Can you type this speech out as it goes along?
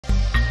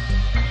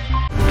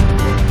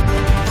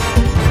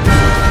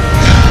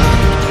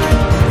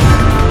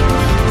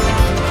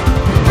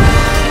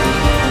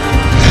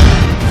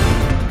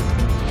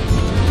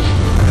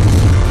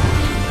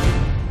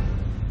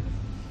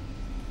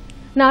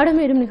நாடும்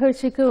எடும்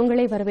நிகழ்ச்சிக்கு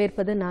உங்களை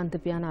வரவேற்பது நான்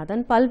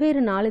திவ்யாநாதன்.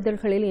 பல்வேறு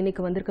நாளிதழ்களில்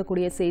இன்னைக்கு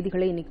வந்திருக்கக்கூடிய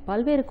செய்திகளை இன்னைக்கு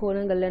பல்வேறு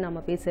கோணங்களில்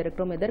நாம பேச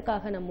இருக்கிறோம்.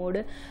 இதற்காக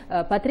நம்மோடு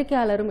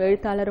பத்திரிகையாளரும்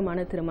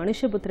எழுத்தாளருமான திரு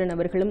மனுஷபுத்திரன்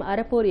அவர்களும்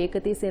அறப்போர்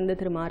இயக்கத்தை சேர்ந்த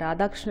திரு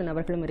ராதாகிருஷ்ணன்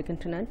அவர்களும்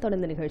இருக்கின்றனர்.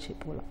 தொடர்ந்து நிகழ்ச்சி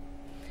போலாம்.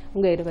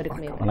 உங்க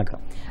இருவருக்குமே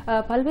வணக்கம்.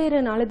 பல்வேறு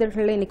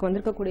நாளிதழ்களில் இன்னைக்கு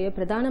வந்திருக்கக்கூடிய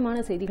பிரதானமான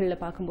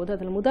செய்திகளில் பார்க்கும்போது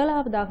அதில்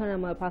முதலாவதாக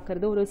நம்ம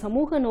பார்க்கறது ஒரு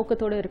சமூக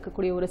நோக்கத்தோடு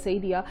இருக்கக்கூடிய ஒரு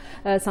செய்தியா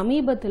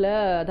சமீபத்தில்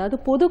அதாவது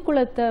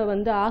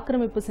பொதுக்குளத்தை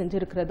ஆக்கிரமிப்பு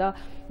செஞ்சிருக்கிறதா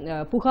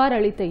புகார்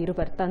அளித்த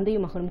இருவர்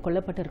தந்தையும் மகனும்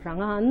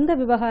கொல்லப்பட்டிருக்கிறாங்க. அந்த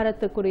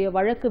விவகாரத்துக்குரிய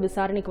வழக்கு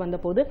விசாரணைக்கு வந்த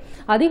போது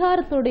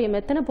அதிகாரத்துடைய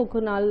மெத்தன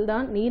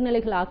போக்குனால்தான்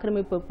நீர்நிலைகள்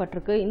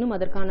ஆக்கிரமிக்கப்பட்டிருக்கு, இன்னும்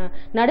அதற்கான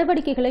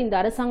நடவடிக்கைகளை இந்த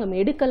அரசாங்கம்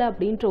எடுக்கல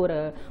அப்படின்ற ஒரு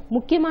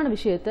முக்கியமான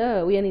விஷயத்தை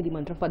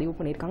உயர்நீதிமன்றம் பதிவு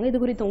பண்ணியிருக்காங்க.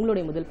 இது குறித்து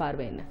உங்களுடைய முதல்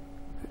பார்வை என்ன?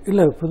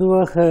 இல்லை,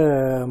 பொதுவாக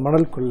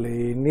மணல் கொள்ளை,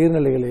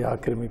 நீர்நிலைகளை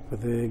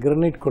ஆக்கிரமிப்பது,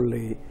 கிரனைட்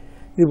கொள்ளை,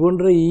 இது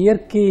போன்ற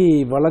இயற்கை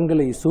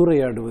வளங்களை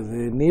சூறையாடுவது,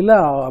 நில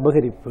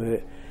அபகரிப்பு,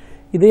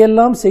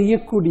 இதையெல்லாம்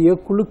செய்யக்கூடிய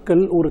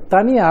குழுக்கள் ஒரு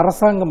தனி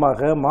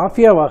அரசாங்கமாக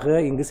மாஃபியாவாக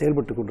இங்கு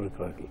செயல்பட்டு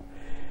கொண்டிருக்கிறார்கள்.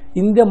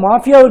 இந்த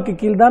மாஃபியாவிற்கு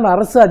கீழ்தான்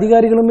அரசு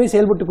அதிகாரிகளுமே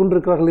செயல்பட்டு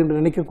கொண்டிருக்கிறார்கள் என்று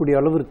நினைக்கக்கூடிய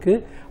அளவிற்கு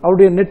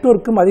அவருடைய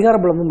நெட்வொர்க்கும் அதிகார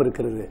பலமும்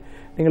இருக்கிறது.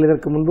 நீங்கள்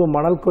இதற்கு முன்பு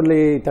மணல்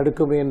கொள்ளையை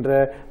தடுக்க முயன்ற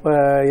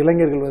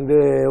இளைஞர்கள்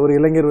ஒரு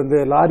இளைஞர்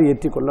லாரி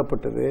ஏற்றி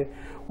கொல்லப்பட்டது,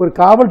 ஒரு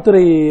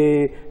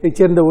காவல்துறையைச்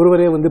சேர்ந்த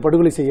ஒருவரே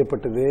படுகொலை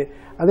செய்யப்பட்டது,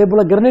 அதே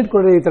போல கிரனைட்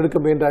கொள்ளையை தடுக்க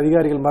முயன்ற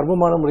அதிகாரிகள்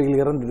மர்மமான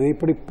முறையில் இறந்தது,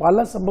 இப்படி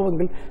பல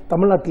சம்பவங்கள்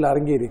தமிழ்நாட்டில்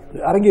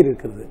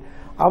அரங்கேறியிருக்கிறது.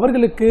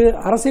 அவர்களுக்கு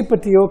அரசை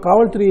பற்றியோ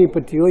காவல்துறையை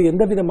பற்றியோ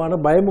எந்த விதமான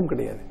பயமும்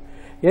கிடையாது.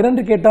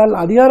 ஏனென்று கேட்டால்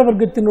அதிகார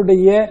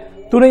வர்க்கத்தினுடைய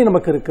துணை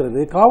நமக்கு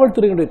இருக்கிறது,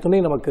 காவல்துறையினுடைய துணை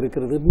நமக்கு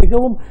இருக்கிறது.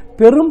 மிகவும்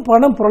பெரும்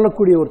பணம்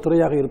புரளக்கூடிய ஒரு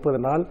துறையாக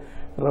இருப்பதனால்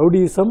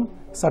ரவுடிசம்,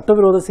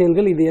 சட்டவிரோத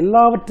செயல்கள், இது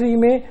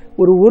எல்லாவற்றையுமே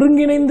ஒரு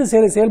ஒருங்கிணைந்து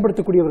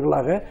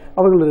செயல்படுத்தக்கூடியவர்களாக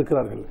அவர்கள்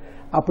இருக்கிறார்கள்.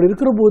 அப்படி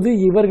இருக்கிற போது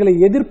இவர்களை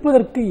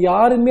எதிர்ப்பதற்கு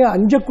யாருமே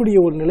அஞ்சக்கூடிய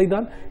ஒரு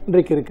நிலைதான்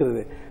இன்றைக்கு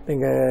இருக்கிறது.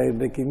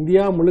 இன்றைக்கு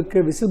இந்தியா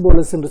முழுக்க விசில்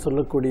போலர்ஸ் என்று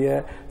சொல்லக்கூடிய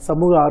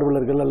சமூக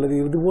ஆர்வலர்கள் அல்லது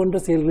இது போன்ற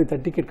செயல்களை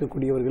தட்டி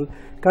கேட்கக்கூடியவர்கள்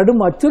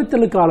கடும்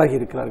அச்சுறுத்தலுக்கு ஆளாகி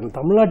இருக்கிறார்கள்.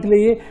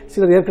 தமிழ்நாட்டிலேயே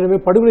சிலர் ஏற்கனவே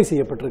படுகொலை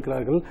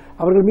செய்யப்பட்டிருக்கிறார்கள்.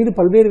 அவர்கள் மீது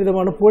பல்வேறு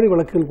விதமான போலி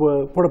வழக்குகள்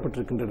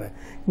போடப்பட்டிருக்கின்றன.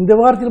 இந்த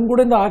வாரத்திலும்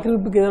கூட இந்த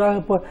ஆக்கிரமிப்புக்கு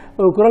எதிராக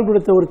குரல்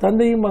கொடுத்த ஒரு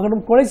தந்தையும்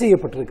மகனும் கொலை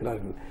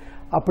செய்யப்பட்டிருக்கிறார்கள்.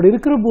 அப்படி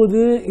இருக்கிற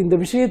போது இந்த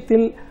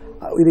விஷயத்தில்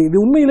இது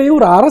உண்மையிலேயே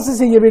ஒரு அரசு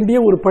செய்ய வேண்டிய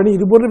ஒரு பணி,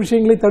 இது போன்ற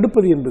விஷயங்களை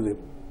தடுப்பது என்பது.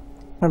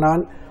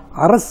 ஆனால்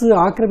அரசு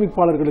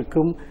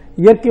ஆக்கிரமிப்பாளர்களுக்கும்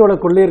இயற்கை வள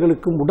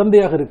கொள்ளையர்களுக்கும்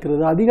உடந்தையாக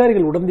இருக்கிறது,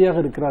 அதிகாரிகள் உடந்தையாக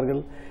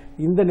இருக்கிறார்கள்.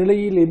 இந்த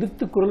நிலையில்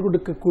எதிர்த்து குரல்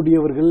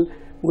கொடுக்கக்கூடியவர்கள்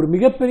ஒரு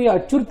மிகப்பெரிய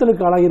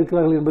அச்சுறுத்தலுக்கு ஆளாகி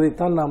இருக்கிறார்கள்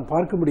என்பதைத்தான் நாம்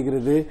பார்க்க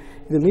முடிகிறது.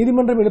 இதில்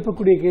நீதிமன்றம்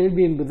எழுப்பக்கூடிய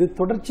கேள்வி என்பது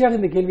தொடர்ச்சியாக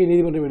இந்த கேள்வியை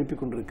நீதிமன்றம்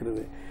எழுப்பிக்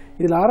கொண்டிருக்கிறது.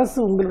 இதில் அரசு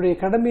உங்களுடைய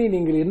கடமையை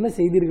நீங்கள் என்ன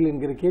செய்தீர்கள்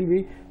என்கிற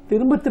கேள்வி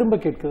திரும்ப திரும்ப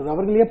கேட்கிறது.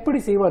 அவர்கள்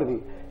எப்படி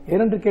செய்வார்கள்?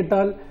 ஏனென்று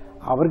கேட்டால்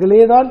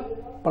அவர்களேதான்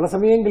பல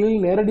சமயங்களில்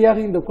நேரடியாக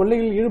இந்த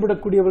கொள்ளையில்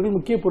ஈடுபடக்கூடியவர்கள்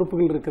முக்கிய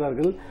பொறுப்புகள்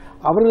இருக்கிறார்கள்,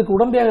 அவர்களுக்கு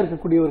உடந்தையாக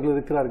இருக்கக்கூடியவர்கள்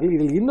இருக்கிறார்கள்.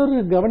 இதில் இன்னொரு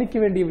கவனிக்க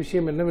வேண்டிய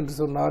விஷயம் என்னவென்று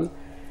சொன்னால்,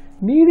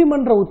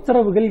 நீதிமன்ற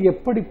உத்தரவுகள்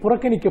எப்படி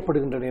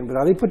புறக்கணிக்கப்படுகின்றன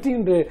என்பது அதை பற்றி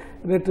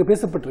நேற்று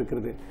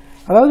பேசப்பட்டிருக்கிறது.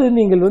 அதாவது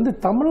நீங்கள்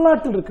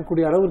தமிழ்நாட்டில்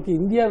இருக்கக்கூடிய அளவிற்கு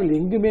இந்தியாவில்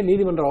எங்குமே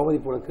நீதிமன்ற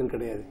அவமதிப்பு வழக்குகள்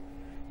கிடையாது.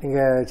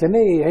 நீங்க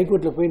சென்னை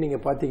ஹைகோர்ட்ல போய் நீங்க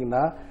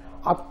பாத்தீங்கன்னா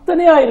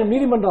அத்தனை ஆயிரம்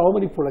நீதிமன்ற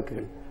அவமதிப்பு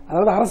வழக்குகள்,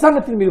 அதாவது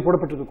அரசாங்கத்தின் மீது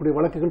போடப்பட்டிருக்கக்கூடிய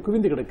வழக்குகள்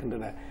குவிந்து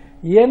கிடக்கின்றன.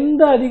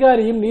 எந்த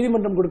அதிகாரியும்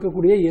நீதிமன்றம்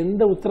கொடுக்கக்கூடிய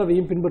எந்த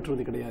உத்தரவையும்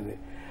பின்பற்றுவது கிடையாது.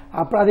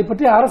 அதை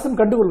பற்றி அரசும்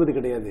கண்டுகொள்வது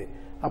கிடையாது.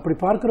 அப்படி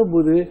பார்க்கிற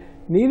போது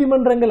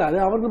நீதிமன்றங்கள் அது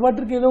அவர்கள்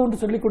பாட்டிற்கு ஏதோ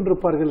ஒன்று சொல்லிக்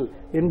கொண்டிருப்பார்கள்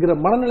என்கிற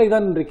மனநிலை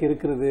தான் இன்றைக்கு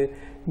இருக்கிறது.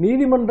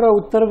 நீதிமன்ற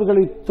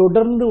உத்தரவுகளை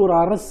தொடர்ந்து ஒரு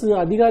அரசு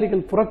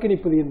அதிகாரிகள்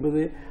புறக்கணிப்பது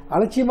என்பது,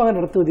 அலட்சியமாக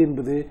நடத்துவது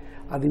என்பது,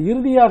 அது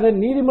இறுதியாக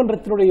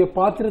நீதிமன்றத்தினுடைய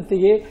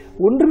பாத்திரத்தையே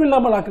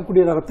ஒன்றுமில்லாமல்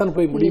ஆக்கக்கூடியதாகத்தான்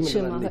போய் முடியும்.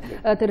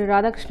 திரு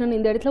ராதாகிருஷ்ணன்,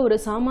 இந்த இடத்துல ஒரு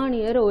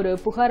சாமானியர் ஒரு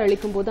புகார்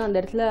அளிக்கும் போது அந்த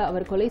இடத்துல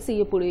அவர் கொலை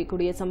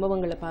செய்யக்கூடிய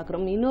சம்பவங்களை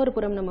பார்க்கிறோம். இன்னொரு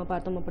புறம் நம்ம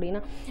பார்த்தோம்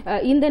அப்படின்னா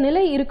இந்த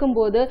நிலை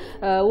இருக்கும்போது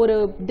ஒரு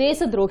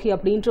தேச துரோகி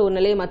அப்படின்ற ஒரு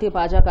நிலையை மத்திய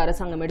பாஜக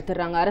அரசாங்கம்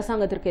எடுத்துடுறாங்க.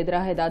 அரசாங்கத்திற்கு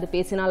எதிராக ஏதாவது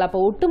பேசினால் அப்போ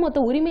ஒட்டுமொத்த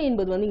உரிமை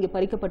என்பது இங்க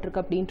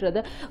பறிக்கப்பட்டிருக்கு அப்படின்றத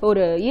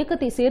ஒரு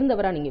இயக்கத்தை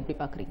சேர்ந்தவரா நீங்க எப்படி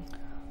பாக்குறீங்க?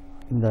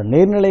 இந்த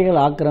நீர்நிலைகள்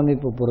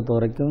ஆக்கிரமிப்பு பொறுத்த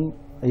வரைக்கும்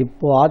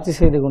இப்போ ஆட்சி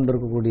செய்து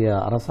கொண்டிருக்கக்கூடிய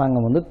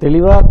அரசாங்கம்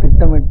தெளிவாக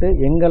திட்டமிட்டு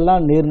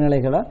எங்கெல்லாம்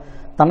நீர்நிலைகளை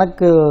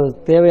தனக்கு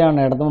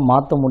தேவையான இடத்துல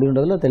மாற்ற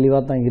முடியுன்றதுல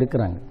தெளிவாக தான்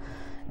இருக்கிறாங்க.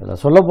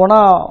 இதில்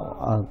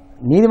சொல்லப்போனால்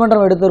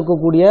நீதிமன்றம்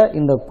எடுத்திருக்கக்கூடிய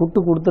இந்த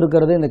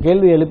கொடுத்துருக்கிறது, இந்த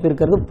கேள்வி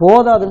எழுப்பியிருக்கிறது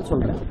போதாதுன்னு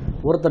சொல்கிறேன்.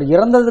 ஒருத்தர்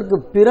இறந்ததற்கு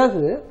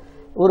பிறகு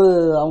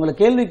அவங்களை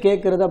கேள்வி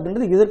கேட்கறது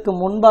அப்படின்றது இதற்கு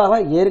முன்பாக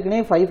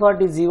ஏற்கனவே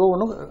 540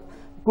 ஒன்று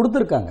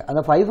கொடுத்துருக்காங்க.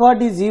 அந்த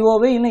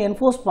 540 இன்னும்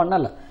என்ஃபோர்ஸ்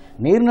பண்ணலை.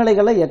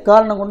 நீர்நிலைகளை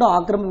எக்காரணம் கொண்டு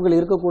ஆக்கிரமிப்புகள்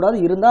இருக்கக்கூடாது,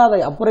 இருந்தால் அதை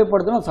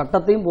அப்புறப்படுத்தணும்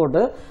சட்டத்தையும்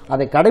போட்டு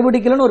அதை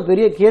கடைபிடிக்கலன்னு ஒரு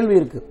பெரிய கேள்வி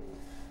இருக்குது.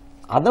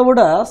 அதை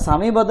விட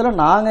சமீபத்தில்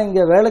நாங்கள்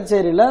இங்கே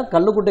வேளச்சேரியில்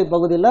கல்லுக்குட்டை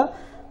பகுதியில்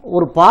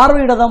ஒரு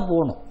பார்வையிட தான்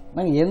போகணும்.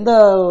 நாங்கள் எந்த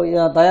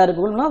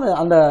தயாரிப்புகள்னா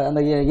அந்த அந்த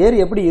ஏரி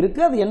எப்படி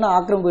இருக்குது, அது என்ன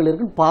ஆக்கிரமிப்புகள்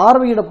இருக்குன்னு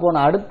பார்வையிட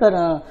போன அடுத்த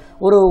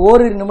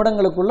ஓரிரு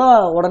நிமிடங்களுக்குள்ள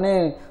உடனே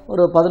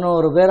ஒரு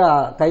 11 பேரை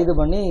கைது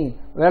பண்ணி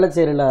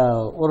வேளச்சேரியில்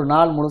ஒரு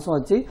நாள் முழுசும்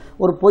வச்சு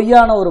ஒரு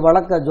பொய்யான ஒரு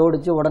வழக்கை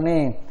ஜோடித்து உடனே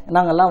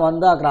நாங்கள்லாம்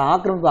வந்து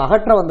ஆக்கிரமிப்பு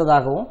அகற்ற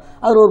வந்ததாகவும்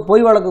அது ஒரு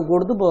பொய் வழக்கு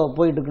கொடுத்து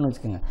போயிட்டு இருக்குன்னு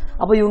வச்சுக்கோங்க.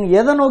 அப்போ இவங்க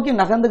எதை நோக்கி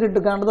நகர்ந்துக்கிட்டு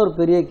இருக்கான்றது ஒரு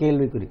பெரிய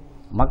கேள்விக்குறி.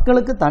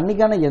 மக்களுக்கு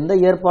தண்ணிக்கான எந்த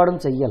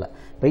ஏற்பாடும் செய்யலை,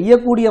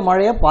 பெய்யக்கூடிய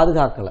மழையை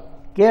பாதுகாக்கலை.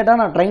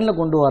 கேட்டால் நான் ட்ரெயினில்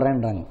கொண்டு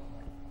வரேன்றாங்க.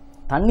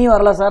 தண்ணி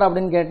வரல சார்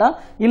அப்படின்னு கேட்டால்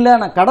இல்லை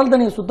நான் கடல்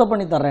தண்ணியை சுத்தம்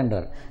பண்ணி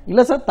தர்றேன்றார்.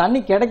 இல்லை சார் தண்ணி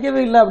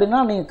கிடைக்கவே இல்லை அப்படின்னா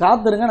நீங்கள்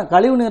காத்துருங்க, நான்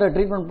கழிவு நீரை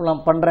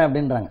ட்ரீட்மெண்ட் பண்ணுறேன்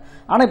அப்படின்றாங்க.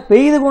 ஆனால்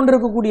பெய்து கொண்டு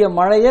இருக்கக்கூடிய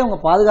மழையை அவங்க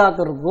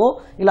பாதுகாக்கிறதுக்கோ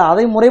இல்லை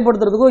அதை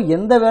முறைப்படுத்துறதுக்கோ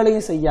எந்த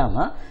வேலையும்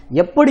செய்யாமல்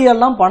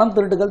எப்படியெல்லாம் பணம்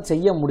திருட்டுகள்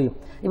செய்ய முடியும்?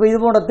 இப்போ இது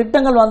போன்ற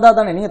திட்டங்கள் வந்தால்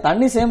தானே, நீங்கள்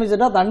தண்ணி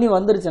சேமிச்சுட்டா தண்ணி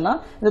வந்துருச்சுன்னா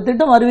இந்த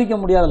திட்டம் அறிவிக்க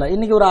முடியாதுல்ல.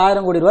 இன்றைக்கி ஒரு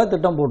 1000 கோடி ரூபாய்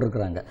திட்டம்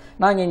போட்டிருக்கிறாங்க,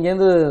 நாங்கள்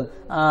இங்கேருந்து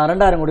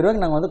 2000 கோடி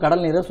ரூபாய்க்கு நாங்கள் வந்து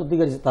கடல் நீரை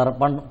சுத்திகரித்து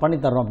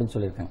பண்ணித்தரோம் அப்படின்னு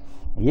சொல்லியிருக்காங்க.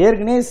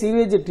 ஏற்கனவே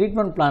சிவேஜ்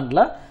ட்ரீட்மெண்ட்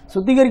பிளான்ட்டில்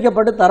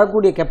சுத்திகரிக்கப்பட்டு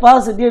தரக்கூடிய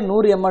கெப்பாசிட்டியே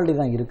 100 mld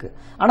தான் இருக்குது.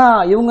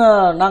 ஆனால் இவங்க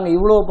நாங்கள்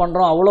இவ்வளோ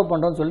பண்ணுறோம் அவ்வளோ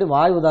பண்ணுறோம்னு சொல்லி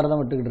வாய்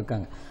உதாரணம் விட்டுக்கிட்டு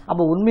இருக்காங்க.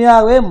 அப்போ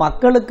உண்மையாகவே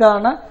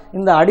மக்களுக்கான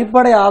இந்த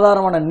அடிப்படை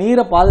ஆதாரமான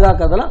நீரை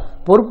பாதுகாக்கிறதுல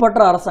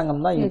பொறுப்பற்ற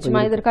அரசாங்கம் தான்.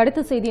 இதற்கு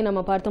அடுத்த செய்தியை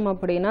நம்ம பார்த்தோம்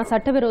அப்படின்னா,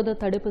 சட்டவிரோத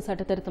தடுப்பு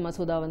சட்டத்திருத்த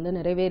மசோதா வந்து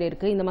நிறைவேறி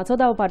இருக்கு. இந்த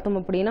மசோதாவை பார்த்தோம்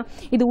அப்படின்னா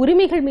இது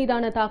உரிமைகள்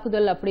மீதான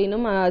தாக்குதல்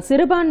அப்படின்னும்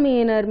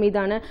சிறுபான்மையினர்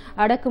மீதான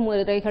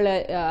அடக்குமுறைகளை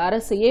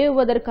அரசு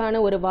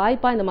ஏவுவதற்கான ஒரு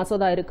வாய்ப்பா இந்த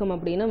மசோதா இருக்கும்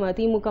அப்படின்னு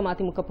திமுக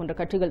மதிமுக போன்ற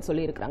கட்சிகள்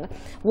சொல்லியிருக்கிறாங்க.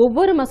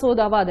 ஒவ்வொரு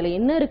மசோதாவா அதுல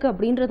என்ன இருக்கு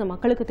அப்படின்றத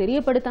மக்களுக்கு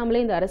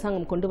தெரியப்படுத்தாமலே இந்த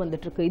அரசாங்கம் கொண்டு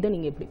வந்துட்டு இருக்கு. இதை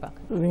நீங்க எப்படி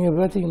பாக்க? நீங்க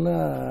பாத்தீங்கன்னா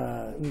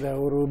இந்த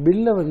ஒரு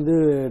பில்லை வந்து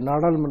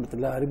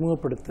நாடாளுமன்றத்தில்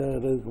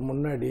அறிமுகப்படுத்துறதுக்கு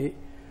முன்னாடி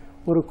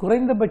ஒரு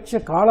குறைந்தபட்ச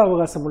கால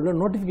அவகாசம் உள்ள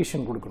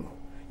நோட்டிஃபிகேஷன் கொடுக்கணும்.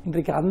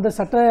 இன்றைக்கு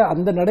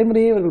அந்த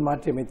நடைமுறையை இவர்கள்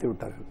மாற்றி அமைத்து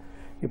விட்டார்கள்.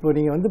 இப்போ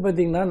நீங்கள் வந்து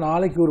பார்த்தீங்கன்னா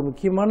நாளைக்கு ஒரு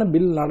முக்கியமான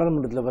பில்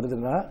நாடாளுமன்றத்தில்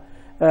வருதுன்னா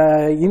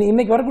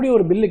இன்னைக்கு வரக்கூடிய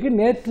ஒரு பில்லுக்கு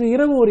நேற்று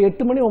இரவு ஒரு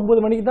 8 மணி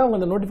 9 மணிக்கு தான் அவங்க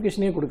அந்த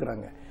நோட்டிஃபிகேஷனே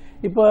கொடுக்குறாங்க.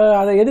 இப்போ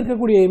அதை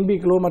எதிர்க்கக்கூடிய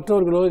எம்பிக்களோ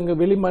மற்றவர்களோ இங்கே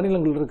வெளி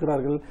மாநிலங்கள்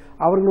இருக்கிறார்கள்,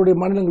 அவர்களுடைய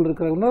மாநிலங்கள்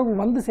இருக்கிறார்கள்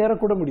வந்து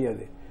சேரக்கூட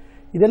முடியாது.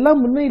 இதெல்லாம்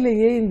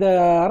முன்னையிலேயே இந்த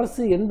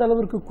அரசு எந்த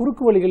அளவிற்கு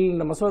குறுக்கு வழிகள்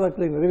இந்த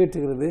மசோதாக்களை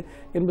நிறைவேற்றுகிறது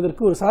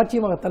என்பதற்கு ஒரு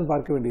சாட்சியமாகத்தான்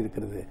பார்க்க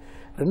வேண்டியிருக்கிறது.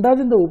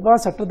 ரெண்டாவது, இந்த உபா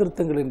சட்ட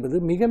திருத்தங்கள் என்பது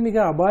மிக மிக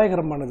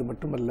அபாயகரமானது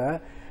மட்டுமல்ல,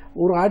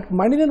 ஒரு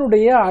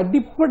மனிதனுடைய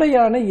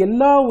அடிப்படையான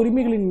எல்லா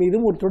உரிமைகளின்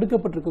மீதும் ஒரு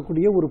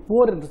தொடுக்கப்பட்டிருக்கக்கூடிய ஒரு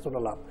போர் என்று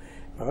சொல்லலாம்.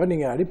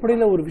 நீங்கள்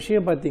அடிப்படையில் ஒரு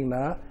விஷயம்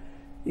பார்த்தீங்கன்னா,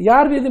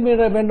 யார் மீது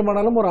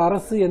வேண்டுமானாலும் ஒரு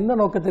அரசு எந்த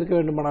நோக்கத்திற்கு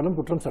வேண்டுமானாலும்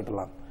குற்றம்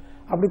சாட்டலாம்.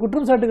 அப்படி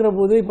குற்றம் சாட்டுகிற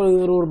போது இப்போ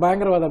ஒரு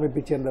பயங்கரவாத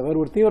அமைப்பை சேர்ந்தவர்,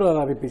 ஒரு தீவிரவாத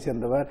அமைப்பை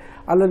சேர்ந்தவர்,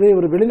 அல்லது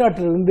ஒரு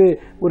வெளிநாட்டிலிருந்து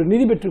ஒரு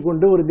நிதி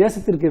பெற்றுக்கொண்டு ஒரு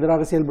தேசத்திற்கு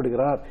எதிராக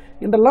செயல்படுகிறார்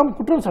என்றெல்லாம்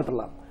குற்றம்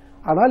சாட்டலாம்.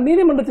 ஆனால்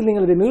நீதிமன்றத்தில்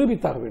நீங்கள் இதை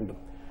நிரூபித்தாக வேண்டும்.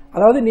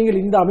 அதாவது நீங்கள்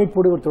இந்த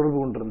அமைப்போடு ஒரு தொடர்பு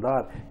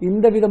கொண்டிருந்தார்,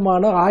 இந்த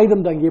விதமான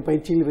ஆயுதம் தாங்கிய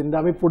பயிற்சியில் இந்த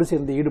அமைப்போடு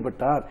சேர்ந்து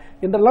ஈடுபட்டார்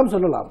என்றெல்லாம்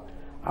சொல்லலாம்.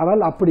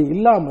 ஆனால் அப்படி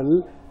இல்லாமல்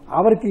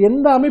அவருக்கு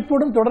எந்த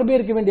அமைப்போடும் தொடர்பே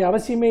இருக்க வேண்டிய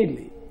அவசியமே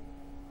இல்லை.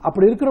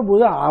 அப்படி இருக்கிற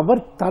போது அவர்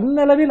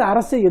தன்னளவில்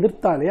அரசை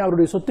எதிர்த்தாலே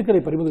அவருடைய சொத்துக்களை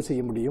பறிமுதல்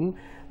செய்ய முடியும்.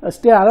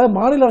 அதாவது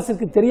மாநில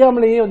அரசுக்கு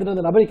தெரியாமலேயே வந்துட்டு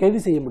அந்த நபரை கைது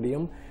செய்ய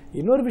முடியும்.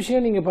 இன்னொரு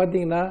விஷயம் நீங்கள்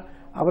பார்த்தீங்கன்னா,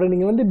 அவரை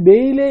நீங்கள் வந்து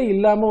பெயிலே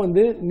இல்லாமல்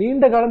வந்து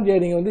நீண்ட காலம்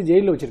நீங்கள் வந்து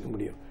ஜெயிலில் வச்சிருக்க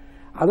முடியும்.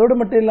 அதோடு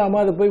மட்டும்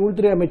இல்லாமல் அதை போய்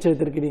உள்துறை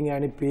அமைச்சகத்திற்கு நீங்கள்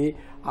அனுப்பி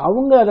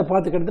அவங்க அதை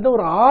பார்த்து கிட்டத்தட்ட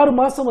ஒரு 6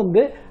 மாதம்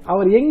வந்து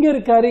அவர் எங்கே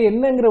இருக்காரு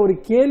என்னங்கிற ஒரு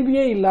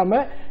கேள்வியே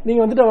இல்லாமல்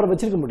நீங்கள் வந்துட்டு அவரை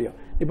வச்சிருக்க முடியும்.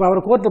 இப்போ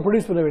அவரை கோர்ட்டில்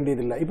ப்ரொடியூஸ் பண்ண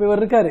வேண்டியதில்லை. இப்போ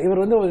இவர் இருக்காரு,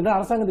 இவர் வந்து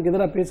அரசாங்கத்துக்கு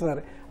எதிராக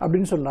பேசுகிறாரு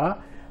அப்படின்னு சொன்னால்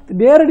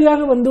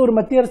நேரடியாக வந்து ஒரு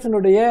மத்திய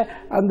அரசினுடைய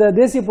அந்த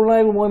தேசிய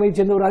புலனாய்வு முகமையை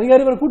சேர்ந்த ஒரு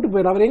அதிகாரி அவரை கூட்டு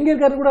போயிடும். அவர் எங்க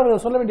இருக்காரு கூட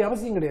அவர் சொல்ல வேண்டிய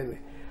அவசியம் கிடையாது.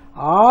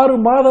 6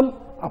 மாதம்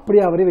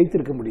அப்படியே அவரை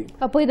வைத்திருக்க முடியும்.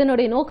 அப்போ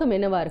இதனுடைய நோக்கம்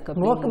என்னவா இருக்கு?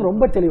 நோக்கம்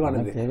ரொம்ப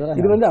தெளிவானது.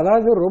 இது வந்து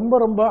அதாவது ரொம்ப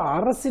ரொம்ப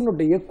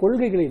அரசினுடைய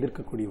கொள்கைகளை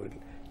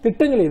எதிர்க்கக்கூடியவர்கள்,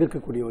 திட்டங்களை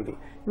எதிர்க்கக்கூடியவர்கள்,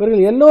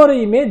 இவர்கள்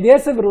எல்லோரையுமே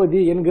தேச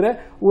விரோதி என்கிற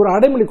ஒரு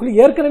அடைமொழிக்குள்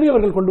ஏற்கனவே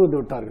அவர்கள் கொண்டு வந்து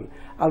விட்டார்கள்.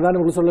 அதுதான்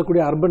இவர்கள்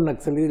சொல்லக்கூடிய அர்பன்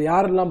நக்சல். இதில்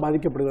யாரெல்லாம்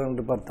பாதிக்கப்படுகிறார்கள்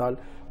என்று பார்த்தால்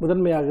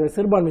முதன்மையாக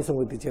சிறுபான்மை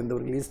சமூகத்தைச்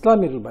சேர்ந்தவர்கள்,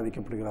 இஸ்லாமியர்கள்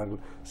பாதிக்கப்படுகிறார்கள்,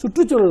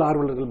 சுற்றுச்சூழல்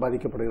ஆர்வலர்கள்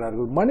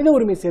பாதிக்கப்படுகிறார்கள், மனித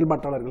உரிமை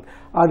செயல்பாட்டாளர்கள்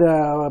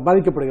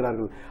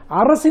பாதிக்கப்படுகிறார்கள்,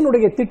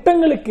 அரசினுடைய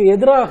திட்டங்களுக்கு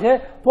எதிராக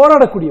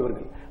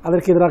போராடக்கூடியவர்கள்,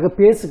 அதற்கு எதிராக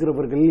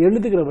பேசுகிறவர்கள்,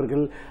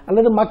 எழுதுகிறவர்கள்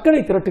அல்லது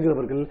மக்களை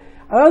திரட்டுகிறவர்கள்.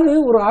 அதாவது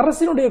ஒரு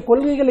அரசினுடைய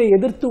கொள்கைகளை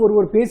எதிர்த்து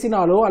ஒருவர்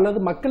பேசினாலோ அல்லது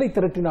மக்களை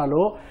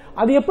திரட்டினாலோ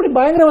அது எப்படி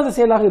பயங்கரவாத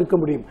செயலாக இருக்க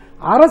முடியும்?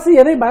 அரசு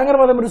எதை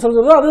பயங்கரவாதம் என்று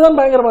சொல்கிறதோ அதுதான்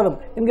பயங்கரவாதம்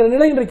என்கிற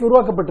நிலை இன்றைக்கு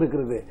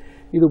உருவாக்கப்பட்டிருக்கிறது.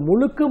 இது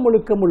முழுக்க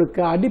முழுக்க முழுக்க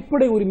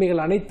அடிப்படை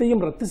உரிமைகள்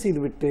அனைத்தையும் ரத்து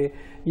செய்துவிட்டு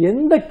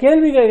எந்த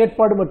கேள்விகள்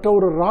ஏற்பாடுமற்ற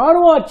ஒரு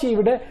இராணுவ ஆட்சியை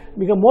விட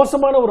மிக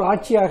மோசமான ஒரு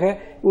ஆட்சியாக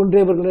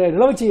ஒன்றை இவர்கள்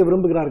நிலவ செய்ய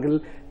விரும்புகிறார்கள்.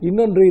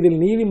 இன்னொன்று, இதில்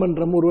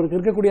நீதிமன்றம், ஒருவருக்கு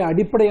இருக்கக்கூடிய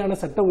அடிப்படையான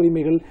சட்ட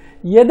உரிமைகள்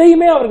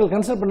எதையுமே அவர்கள்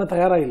கன்சிடர் பண்ண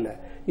தயாராக இல்லை.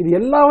 இது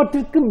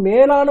எல்லாவற்றிற்கும்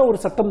மேலான ஒரு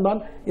சட்டம் தான்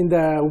இந்த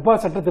உபா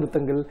சட்ட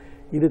திருத்தங்கள்.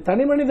 இது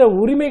தனிமனித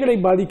உரிமைகளை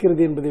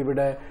பாதிக்கிறது என்பதை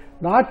விட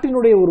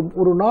நாட்டினுடைய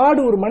ஒரு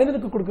நாடு ஒரு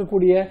மனிதனுக்கு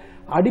கொடுக்கக்கூடிய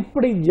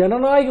அடிப்படை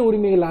ஜனநாயக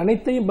உரிமைகள்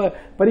அனைத்தையும்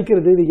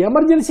பறிக்கிறது. இது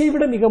எமர்ஜென்சியை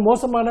விட மிக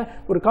மோசமான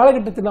ஒரு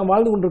காலகட்டத்தில் நாம்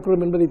வாழ்ந்து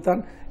கொண்டிருக்கிறோம்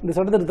என்பதைத்தான் இந்த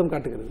சட்டத்திருத்தம்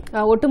காட்டுகிறது.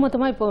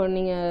 ஒட்டுமொத்தமா இப்போ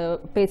நீங்க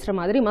பேசுற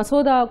மாதிரி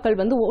மசோதாக்கள்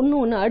வந்து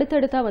ஒன்னு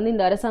அடுத்தடுத்தா வந்து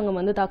இந்த அரசாங்கம்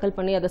வந்து தாக்கல்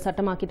பண்ணி அதை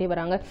சட்டமாக்கிட்டே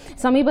வராங்க.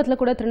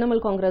 சமீபத்தில் கூட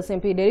Trinamool Congress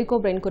MP Derek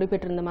O'Brien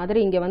குறிப்பிட்டிருந்த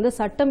மாதிரி இங்க வந்து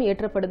சட்டம்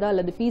ஏற்றப்படுதா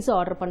அல்லது ஃபீஸ்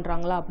ஆர்டர்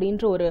பண்றாங்களா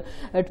அப்படின்ற ஒரு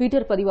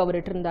ட்விட்டர் பதிவு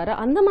அவர் இருந்தாரு.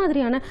 அந்த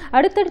மாதிரியான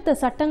அடுத்தடுத்த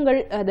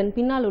சட்டங்கள் அதன்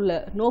பின்னால்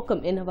உள்ள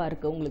நோக்கம் என்னவா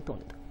இருக்கு உங்களுக்கு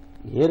தோணுது?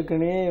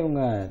 ஏற்கனவே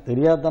இவங்க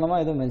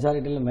தெரியாதனமாக ஏதோ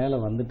மெஜாரிட்டியில் மேலே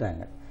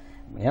வந்துட்டாங்க.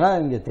 ஏன்னா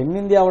இங்கே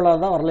தென்னிந்தியாவில்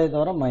தான் வரலையே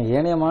தவிர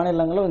ஏனைய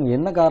மாநிலங்களும் இங்கே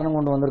என்ன காரணம்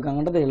கொண்டு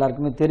வந்திருக்காங்கன்றது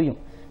எல்லாருக்குமே தெரியும்.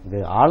 இது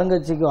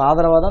ஆளுங்கட்சிக்கு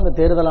ஆதரவாக தான் இந்த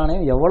தேர்தல்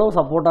ஆணையம் எவ்வளோ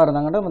சப்போர்ட்டாக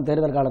இருந்தாங்கன்ற நம்ம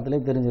தேர்தல் காலத்திலே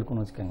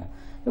தெரிஞ்சிருக்குன்னு வச்சுக்கோங்க.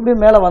 இப்படி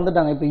மேலே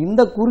வந்துட்டாங்க. இப்போ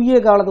இந்த குறுகிய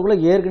காலத்துக்குள்ளே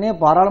ஏற்கனவே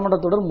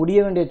பாராளுமன்றத்தோடு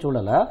முடிய வேண்டிய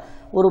சூழலை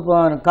ஒரு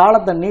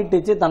காலத்தை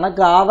நீட்டிச்சு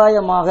தனக்கு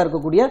ஆதாயமாக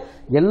இருக்கக்கூடிய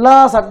எல்லா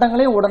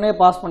சட்டங்களையும் உடனே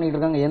பாஸ் பண்ணிட்டு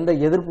இருக்காங்க, எந்த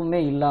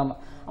எதிர்ப்புமே இல்லாமல்.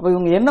 அப்போ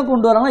இவங்க என்ன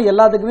கொண்டு வராங்கன்னா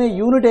எல்லாத்துக்குமே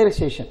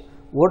யூனிடைசேஷன்,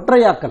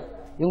 ஒற்றையாக்கல்.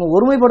 இவங்க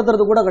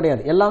ஒருமைப்படுத்துறது கூட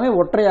கிடையாது, எல்லாமே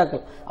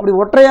ஒற்றையாக்கல். அப்படி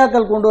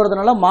ஒற்றையாக்கல் கொண்டு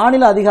வரதுனால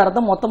மாநில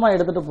அதிகாரத்தை மொத்தமாக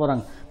எடுத்துகிட்டு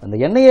போகிறாங்க. அந்த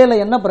என்ஐஏல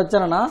என்ன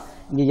பிரச்சனைனா,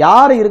 இங்கே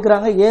யார்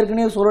இருக்கிறாங்க,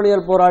 ஏற்கனவே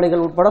சூழலியல்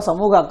போராளிகள் உட்பட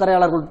சமூக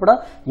அக்கறையாளர்கள் உட்பட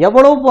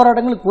எவ்வளவு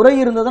போராட்டங்கள் குறை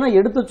இருந்ததுன்னா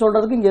எடுத்து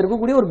சொல்றதுக்கு இங்கே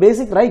இருக்கக்கூடிய ஒரு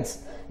பேசிக் ரைட்ஸ்,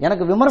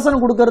 எனக்கு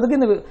விமர்சனம் கொடுக்கறதுக்கு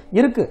இந்த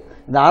இருக்கு.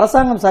 இந்த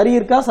அரசாங்கம் சரி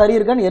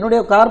இருக்கான்னு என்னுடைய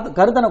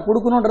கருத்தை நான்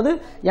கொடுக்கணுன்றது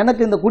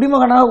எனக்கு இந்த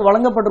குடிமகனாக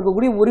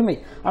வழங்கப்பட்டிருக்கக்கூடிய உரிமை.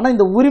 ஆனால்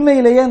இந்த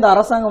உரிமையிலேயே இந்த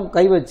அரசாங்கம்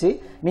கை வச்சு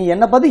நீ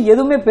என்னை பத்தி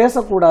எதுவுமே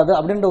பேசக்கூடாது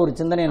அப்படின்ற ஒரு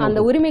சிந்தனை.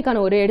 அந்த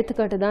உரிமைக்கான ஒரு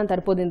எடுத்துக்காட்டு தான்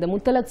தற்போது இந்த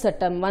முத்தலக்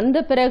சட்டம் வந்த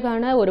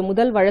பிறகான ஒரு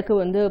முதல் வழக்கு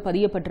வந்து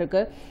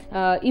பதியப்பட்டிருக்கு.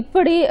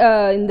 இப்படி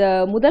இந்த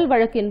முதல்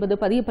வழக்கு என்பது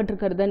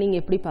பதியப்பட்டிருக்கிறத நீங்க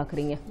எப்படி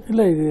பாக்குறீங்க?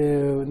 இல்ல, இது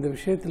இந்த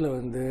விஷயத்துல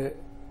வந்து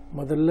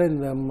முதல்ல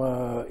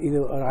இது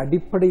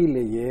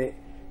அடிப்படையிலேயே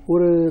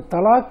ஒரு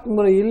தலாக்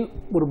முறையில்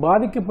ஒரு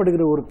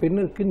பாதிக்கப்படுகிற ஒரு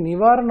பெண்ணிற்கு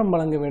நிவாரணம்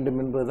வழங்க வேண்டும்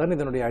என்பதுதான்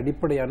இதனுடைய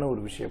அடிப்படையான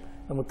ஒரு விஷயம்.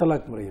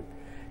 முத்தலாக் முறையில்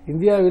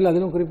இந்தியாவில்,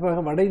 அதிலும்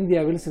குறிப்பாக வட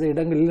இந்தியாவில் சில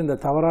இடங்களில் இந்த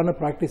தவறான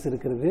பிராக்டிஸ்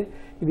இருக்கிறது.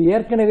 இது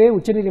ஏற்கனவே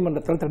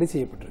உச்சநீதிமன்றத்தால் தடை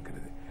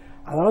செய்யப்பட்டிருக்கிறது.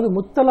 அதாவது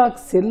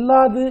முத்தலாக்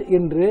செல்லாது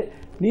என்று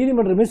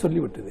நீதிமன்றமே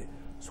சொல்லிவிட்டது.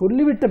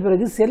 சொல்லிவிட்ட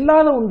பிறகு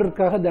செல்லாத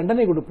ஒன்றிற்காக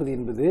தண்டனை கொடுப்பது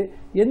என்பது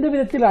எந்த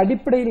விதத்தில்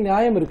அடிப்படையில்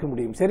நியாயம் இருக்க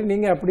முடியும்? சரி,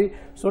 நீங்க அப்படி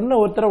சொன்ன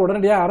ஒருத்தரை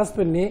உடனடியாக அரெஸ்ட்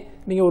பண்ணி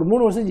நீங்க ஒரு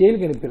 3 வருஷம்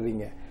ஜெயிலுக்கு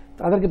அனுப்பிடுறீங்க.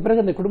 அதற்கு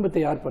பிறகு அந்த குடும்பத்தை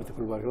யார் பார்த்துக்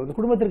கொள்வார்கள்? அந்த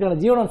குடும்பத்திற்கான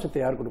ஜீவனாம்சத்தை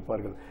யார்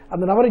கொடுப்பார்கள்?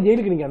 அந்த நபரை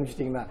ஜெயிலுக்கு நீங்க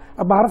அனுப்பிச்சிட்டீங்கன்னா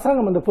அப்ப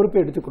அரசாங்கம் அந்த பொறுப்பை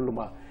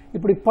எடுத்துக்கொள்ளுமா?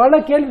 இப்படி பல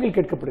கேள்விகள்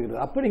கேட்கப்படுகிறது.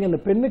 அப்ப நீங்க அந்த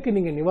பெண்ணுக்கு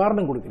நீங்க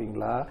நிவாரணம்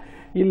கொடுக்குறீங்களா,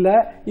 இல்ல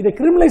இதை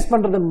கிரிமினலைஸ்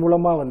பண்றதன்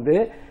மூலமா வந்து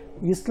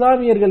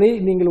இஸ்லாமியர்களை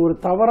நீங்கள் ஒரு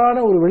தவறான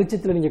ஒரு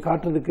வெளிச்சத்தில் நீங்க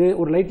காட்டுறதுக்கு,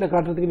 ஒரு லைட்ல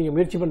காட்டுறதுக்கு நீங்க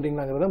முயற்சி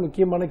பண்றீங்களாங்கிறத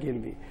முக்கியமான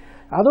கேள்வி.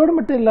 அதோடு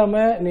மட்டும்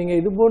இல்லாம நீங்க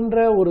இது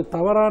போன்ற ஒரு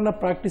தவறான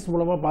பிராக்டிஸ்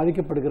மூலமா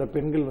பாதிக்கப்படுகிற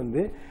பெண்கள்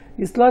வந்து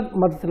இஸ்லாம்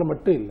மதத்துல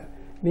மட்டும் இல்லை,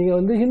 நீங்க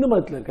வந்து இந்து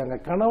மதத்தில் இருக்காங்க.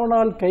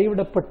 கணவனால்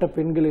கைவிடப்பட்ட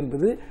பெண்கள்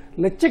என்பது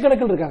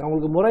லட்சக்கணக்கில் இருக்காங்க.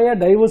 அவங்களுக்கு முறையா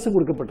டைவர்ஸும்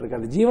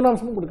கொடுக்கப்பட்டிருக்காது,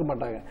 ஜீவனாம்சமும் கொடுக்க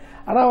மாட்டாங்க.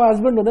 ஆனா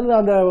ஹஸ்பண்ட் வந்து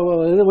அந்த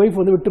ஒய்ஃப்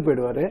வந்து விட்டு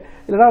போயிடுவாரு,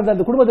 இல்லைன்னா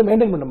அந்த குடும்பத்தை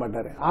மெயின்டைன் பண்ண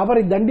மாட்டாரு.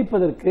 அவரை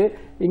தண்டிப்பதற்கு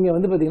இங்க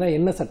வந்து பாத்தீங்கன்னா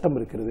என்ன சட்டம்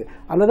இருக்கிறது,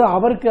 அல்லது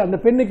அவருக்கு அந்த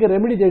பெண்ணுக்கு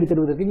ரெமெடி தேடி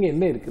தருவதற்கு இங்க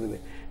என்ன இருக்கிறது?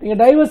 நீங்க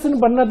டைவர்ஸ்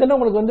பண்ணாதானே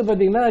உங்களுக்கு வந்து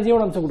பாத்தீங்கன்னா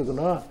ஜீவனாம்சம்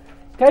கொடுக்கணும்.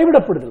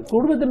 கைவிடப்படுதல்,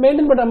 குடும்பத்தை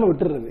மெயின்டைன் பண்ணாம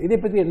விட்டுறது, இதை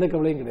பத்தி எந்த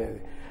கவலையும் கிடையாது.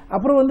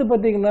 அப்புறம் வந்து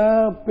பாத்தீங்கன்னா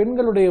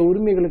பெண்களுடைய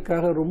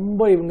உரிமைகளுக்காக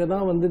ரொம்ப இவங்க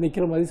தான் வந்து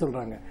நிக்கிற மாதிரி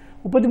சொல்றாங்க.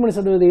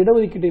 33%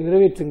 இடஒதுக்கீட்டை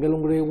நிறைவேற்றுங்கள்,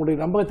 உங்களுடைய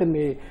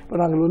நம்பகத்தன்மையை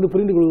நாங்கள் வந்து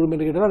புரிந்து கொள்கிறோம்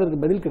என்று கேட்டால் அதற்கு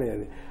பதில்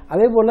கிடையாது.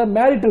 அதே போல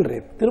மேரிட்டல்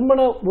ரேப்,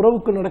 திருமண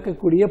உறவுக்கு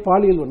நடக்கக்கூடிய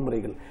பாலியல்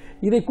வன்முறைகள்,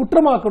 இதை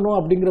குற்றமாக்கணும்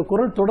அப்படிங்கிற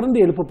குரல் தொடர்ந்து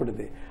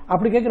எழுப்பப்படுது.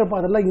 அப்படி கேட்கிறப்ப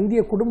அதெல்லாம்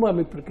இந்திய குடும்ப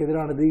அமைப்பிற்கு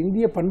எதிரானது,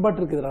 இந்திய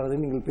பண்பாட்டிற்கு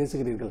எதிரானது நீங்கள்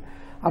பேசுகிறீர்கள்.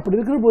 அப்படி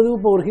இருக்கிற போது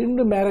இப்போ ஒரு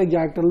ஹிந்து மேரேஜ்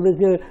ஆக்ட்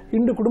அல்லது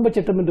ஹிந்து குடும்ப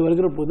சட்டம் என்று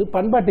வருகிற போது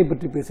பண்பாட்டை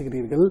பற்றி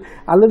பேசுகிறீர்கள்,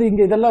 அல்லது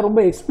இங்க இதெல்லாம்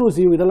ரொம்ப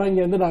எக்ஸ்க்ளூசிவ், இதெல்லாம்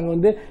இங்க வந்து நாங்க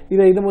வந்து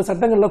இந்த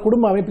சட்டங்கள்ல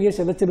குடும்ப அமைப்பையே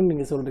சிதைச்சிருன்னு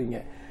நீங்க சொல்றீங்க.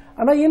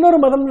 ஆனா இன்னொரு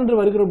மதம் என்று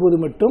வருகிற போது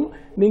மட்டும்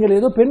நீங்கள்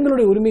ஏதோ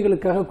பெண்களுடைய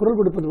உரிமைகளுக்காக குரல்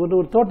கொடுப்பது போன்ற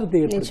ஒரு தோற்றத்தை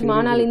ஏற்படுத்தும்.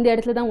 ஆனால் இந்த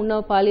இடத்துல தான்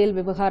உன்னவ பாலியல்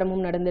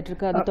விவகாரமும் நடந்துட்டு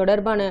இருக்கு. அது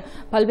தொடர்பான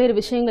பல்வேறு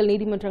விஷயங்கள்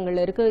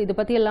நீதிமன்றங்கள்ல இருக்கு. இதை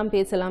பத்தி எல்லாம்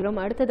பேசலாம்.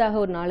 அடுத்ததாக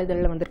ஒரு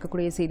நாளிதழில்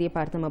வந்திருக்கக்கூடிய செய்தியை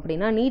பார்த்தோம்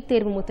அப்படின்னா, நீட்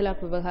தேர்வு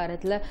முத்தலாக்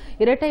விவகாரத்துல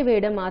இரட்டை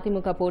வேடம்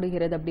அதிமுக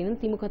போடுகிறது அப்படின்னு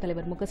திமுக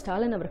தலைவர் மு க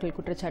ஸ்டாலின் அவர்கள்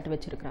குற்றச்சாட்டு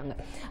வச்சிருக்காங்க.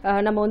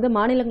 நம்ம வந்து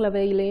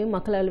மாநிலங்களவையிலையும்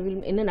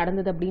மக்களவையிலும் என்ன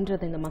நடந்தது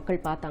அப்படின்றத இந்த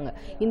மக்கள் பார்த்தாங்க.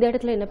 இந்த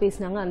இடத்துல என்ன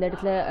பேசினாங்க, அந்த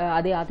இடத்துல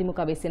அதே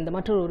அதிமுகவை சேர்ந்த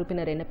மற்றொரு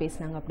உறுப்பினர் என்ன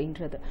பேசினாங்க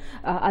அப்படின்றது,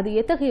 அது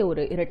எத்தகைய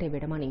ஒரு இரட்டை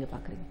வேடமா நீங்க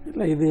பாக்குறீங்க?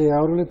 இல்ல, இது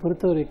அவர்களை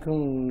பொறுத்த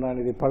வரைக்கும் நான்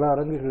இதை பல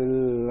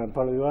அரங்குகளில்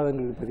பல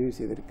விவாதங்களில் பதிவு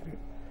செய்திருக்கிறேன்.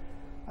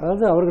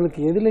 அதாவது அவர்களுக்கு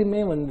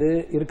எதிலையுமே வந்து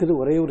இருக்குது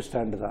ஒரே ஒரு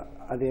ஸ்டாண்டு தான்.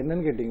 அது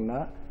என்னன்னு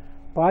கேட்டிங்கன்னா,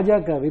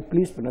 பாஜகவை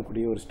ப்ளீஸ்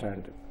பண்ணக்கூடிய ஒரு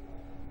ஸ்டாண்டு.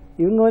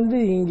 இவங்க வந்து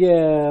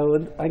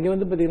அங்கே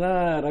வந்து பார்த்தீங்கன்னா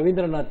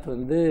ரவீந்திரநாத்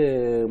வந்து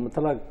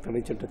முத்தலாக்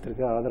தடை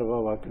சட்டத்திற்கு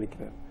ஆதரவாக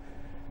வாக்களிக்கிறார்.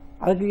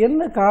 அதுக்கு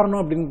என்ன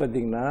காரணம் அப்படின்னு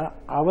பார்த்தீங்கன்னா,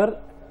 அவர்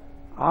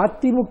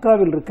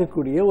அதிமுகவில்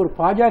இருக்கக்கூடிய ஒரு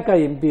பாஜக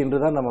எம்பி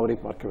என்றுதான் நம்ம அவரை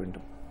பார்க்க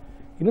வேண்டும்.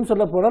 இன்னும்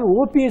சொல்ல போனால்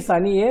ஓபிஎஸ்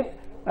அணியே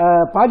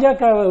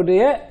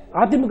பாஜகவுடைய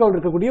அதிமுகவில்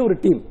இருக்கக்கூடிய ஒரு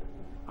டீம்.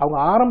 அவங்க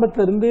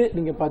ஆரம்பத்திலிருந்து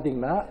நீங்க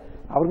பாத்தீங்கன்னா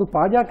அவர்கள்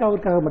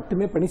பாஜகவிற்காக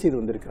மட்டுமே பணி செய்து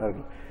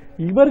வந்திருக்கிறார்கள்.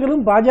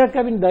 இவர்களும்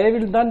பாஜகவின்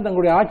தயவில் தான்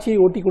தங்களுடைய ஆட்சியை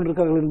ஓட்டிக்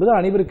கொண்டிருக்கிறார்கள் என்பது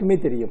அனைவருக்குமே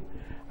தெரியும்.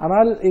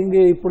 ஆனால்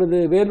இங்கு இப்பொழுது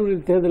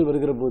வேலூரில் தேர்தல்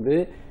வருகிற போது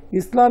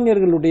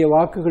இஸ்லாமியர்களுடைய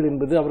வாக்குகள்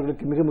என்பது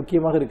அவர்களுக்கு மிக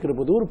முக்கியமாக இருக்கிற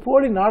போது ஒரு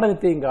போலி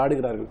நாடகத்தை இங்கு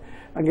ஆடுகிறார்கள்.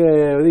 அங்கே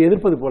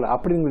எதிர்ப்பது போல.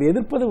 அப்படி நீங்கள்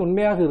எதிர்ப்பது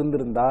உண்மையாக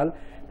இருந்திருந்தால்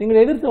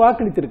நீங்கள் எதிர்த்து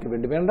வாக்களித்திருக்க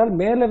வேண்டும். ஏனென்றால்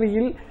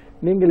மேலவையில்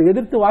நீங்கள்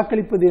எதிர்த்து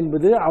வாக்களிப்பது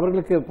என்பது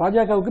அவர்களுக்கு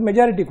பாஜகவுக்கு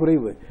மெஜாரிட்டி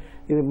குறைவு.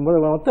 இது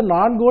மொத்தம்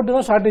 4 ஓட்டு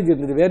தான் ஷார்டேஜ்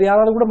இருந்தது. வேற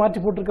யாராவது கூட மாற்றி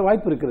போட்டிருக்க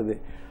வாய்ப்பு இருக்கிறது.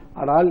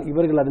 ஆனால்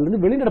இவர்கள்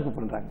அதிலிருந்து வெளிநடப்பு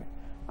பண்றாங்க.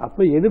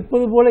 அப்ப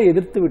எதிர்ப்பது போல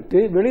எதிர்த்து விட்டு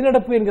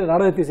வெளிநடப்பு என்கிற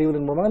நாடகத்தை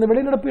செய்வதன் மூலமாக அந்த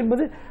வெளிநடப்பு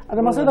என்பது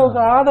அந்த மசோதாவுக்கு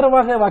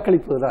ஆதரவாக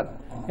வாக்களிப்பதுதான்.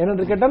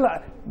 ஏனென்று கேட்டால்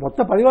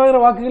மொத்த பதிவாகிற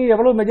வாக்குகள்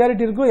எவ்வளவு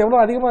மெஜாரிட்டி இருக்கோ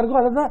எவ்வளவு அதிகமா இருக்கோ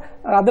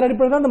அதன்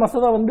அடிப்படையில் தான் அந்த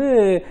மசோதா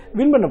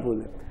வின் பண்ண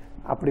போகுது.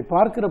 அப்படி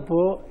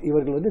பார்க்கிறப்போ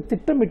இவர்கள்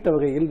திட்டமிட்ட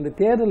வகையில் இந்த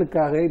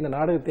தேர்தலுக்காக இந்த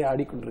நாடகத்தை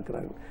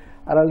ஆடிக்கொண்டிருக்கிறார்கள்.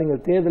 அதனால்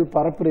நீங்கள் தேர்தல்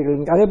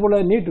பரப்புரைகள் அதே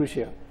போல நீட்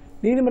விஷயம்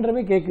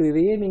நீதிமன்றமே கேட்குது.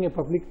 இதையே நீங்க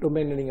பப்ளிக்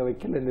டொமைன்ல நீங்க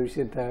வைக்கல, இந்த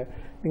விஷயத்த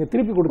நீங்க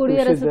திருப்பி கொடுத்து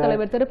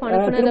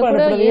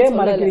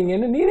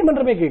மறைக்கிறீங்கன்னு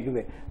நீதிமன்றமே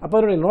கேட்குது. அப்ப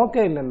அவருடைய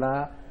நோக்கம் என்னன்னா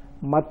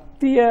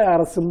மத்திய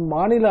அரசும்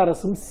மாநில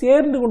அரசும்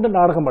சேர்ந்து கொண்டு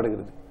நாடகம்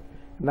ஆடுகிறது.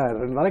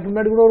 2 நாளைக்கு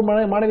முன்னாடி கூட ஒரு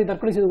மாணவி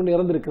தற்கொலை செய்து கொண்டு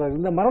இறந்திருக்கிறார்.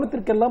 இந்த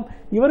மரணத்திற்கெல்லாம்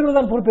இவர்கள்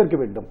தான் பொறுப்பேற்க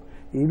வேண்டும்.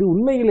 இது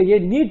உண்மையிலேயே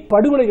நீட்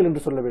படுகொலைகள்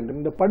என்று சொல்ல வேண்டும்.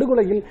 இந்த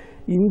படுகொலையில்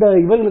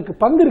இவர்களுக்கு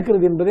பங்கு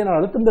இருக்கிறது என்பதை நான்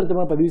அழுத்தம்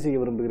திருத்தமாக பதிவு செய்ய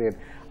விரும்புகிறேன்.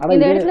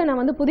 இந்த இடத்துல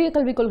நான் புதிய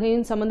கல்விக்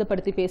கொள்கையும்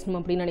சம்பந்தப்படுத்தி பேசணும்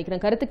அப்படின்னு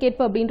நினைக்கிறேன். கருத்து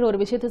கேட்பு அப்படின்ற ஒரு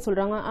விஷயத்த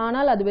சொல்றாங்க.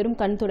 ஆனால் அது வெறும்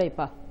கண்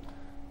துடைப்பா?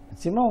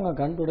 நிச்சயமா அவங்க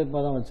கண் துடைப்பா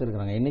தான்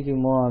வச்சிருக்காங்க. இன்னைக்கு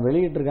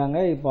வெளியிட்டிருக்காங்க.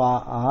 இப்போ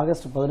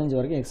ஆகஸ்ட் 15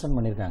 வரைக்கும் எக்ஸ்டெண்ட்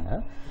பண்ணியிருக்காங்க.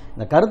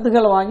 இந்த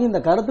கருத்துக்களை வாங்கி இந்த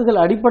கருத்துக்கள்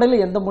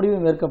அடிப்படையில் எந்த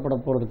முடிவும் ஏற்கப்பட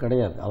போகிறது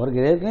கிடையாது.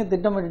 அவருக்கு ஏற்கனவே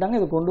திட்டமிட்டாங்க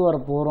இது கொண்டு வர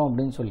போகிறோம்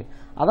அப்படின்னு சொல்லி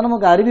அதை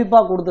நமக்கு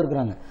அறிவிப்பாக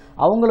கொடுத்துருக்குறாங்க.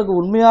 அவங்களுக்கு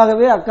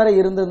உண்மையாகவே அக்கறை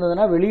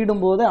இருந்திருந்ததுன்னா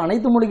வெளியிடும் போது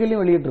அனைத்து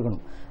மொழிகளையும்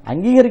வெளியிட்டிருக்கணும்.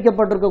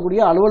 அங்கீகரிக்கப்பட்டிருக்கக்கூடிய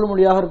அலுவல்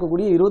மொழியாக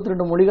இருக்கக்கூடிய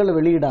 22 மொழிகளை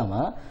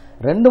வெளியிடாமல்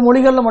 2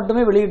 மொழிகளில்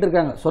மட்டுமே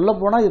வெளியிட்டிருக்காங்க.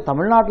 சொல்லப்போனால் இது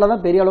தமிழ்நாட்டில்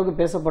தான் பெரிய அளவுக்கு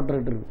பேசப்பட்டு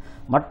இருக்கு.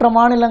 மற்ற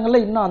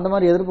மாநிலங்களில் இன்னும் அந்த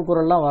மாதிரி எதிர்ப்பு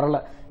குரல்லாம் வரல.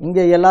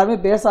 இங்கே எல்லாருமே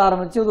பேச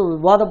ஆரம்பித்து அது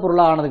விவாத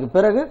பொருளாக ஆனதுக்கு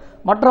பிறகு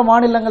மற்ற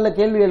மாநிலங்களில்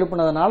கேள்வி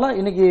எழுப்பினதுனால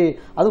இன்னைக்கு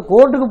அது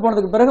கோர்ட்டுக்கு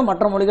போனதுக்கு பிறகு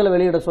மற்ற மொழிகளை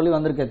வெளியிட சொல்லி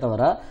வந்திருக்கே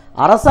தவிர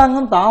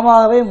அரசாங்கம்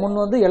தாமாகவே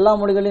முன் எல்லா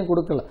மொழிகளையும்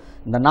கொடுக்கல.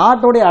 இந்த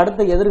நாட்டுடைய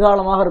அடுத்த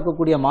எதிர்காலமாக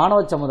இருக்கக்கூடிய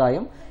மாணவ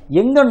சமுதாயம்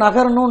எங்க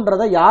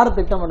நகரணும்ன்றதை யார்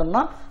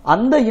திட்டமிடணும்னா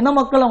அந்த இன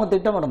மக்கள் அவங்க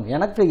திட்டமிடணும்.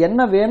 எனக்கு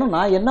என்ன வேணும்,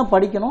 நான் என்ன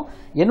படிக்கணும்,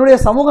 என்னுடைய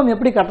சமூகம்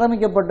எப்படி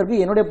கட்டமைக்கப்பட்டிருக்கு,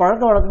 என்னுடைய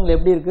பழக்க வழக்கங்கள்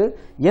எப்படி இருக்கு,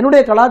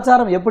 என்னுடைய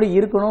கலாச்சாரம் எப்படி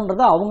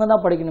இருக்கணும்ன்றதை அவங்க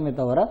தான் படிக்கணுமே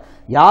தவிர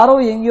யாரோ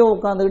எங்கேயோ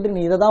உட்காந்துக்கிட்டு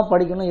நீ இதை தான்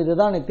படிக்கணும்,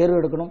 இதுதான் நீ தேர்வு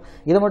எடுக்கணும்,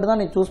 இதை மட்டும்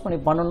தான் நீ சூஸ் பண்ணி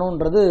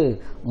பண்ணணும்ன்றது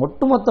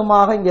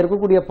ஒட்டுமொத்தமாக இங்கே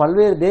இருக்கக்கூடிய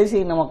பல்வேறு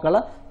தேசிய இன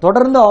மக்களை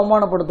தொடர்ந்து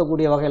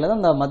அவமானப்படுத்தக்கூடிய வகையில் தான்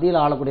இந்த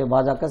மத்தியில் ஆளக்கூடிய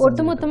பாஜக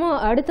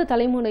ஒட்டுமொத்தமாக அடுத்த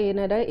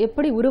தலைமுறையினரை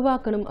எப்படி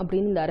உருவாக்கணும்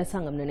அப்படின்னு இந்த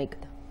அரசாங்கம்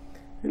நினைக்குது.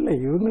 இல்லை,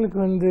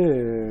 இவங்களுக்கு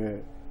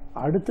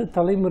அடுத்த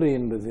தலைமுறை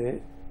என்பது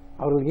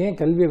அவர்கள் ஏன்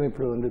கல்வி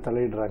அமைப்பில்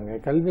தலையிடுறாங்க,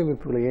 கல்வி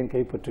அமைப்புகளை ஏன்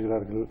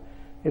கைப்பற்றுகிறார்கள்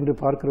என்று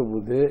பார்க்கிற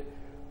போது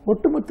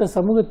ஒட்டுமொத்த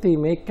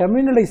சமூகத்தையுமே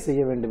கம்யூனலைஸ்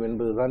செய்ய வேண்டும்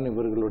என்பதுதான்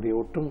இவர்களுடைய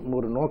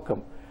ஒரு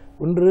நோக்கம்.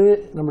 ஒன்று,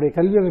 நம்முடைய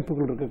கல்வி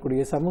அமைப்புகள்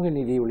இருக்கக்கூடிய சமூக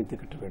நீதியை ஒழித்து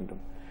கட்ட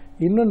வேண்டும்.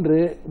 இன்னொன்று,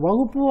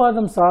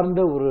 வகுப்புவாதம்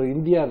சார்ந்த ஒரு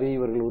இந்தியாவை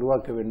இவர்கள்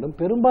உருவாக்க வேண்டும்,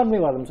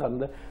 பெரும்பான்மைவாதம்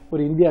சார்ந்த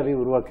ஒரு இந்தியாவை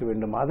உருவாக்க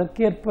வேண்டும்.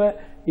 அதற்கேற்ப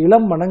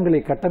இளம் மனங்களை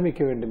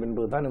கட்டமைக்க வேண்டும்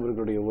என்பதுதான்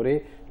இவர்களுடைய ஒரே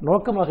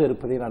நோக்கமாக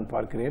இருப்பதை நான்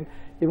பார்க்கிறேன்.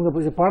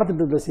 இவங்க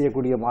பாடத்திட்டத்தில்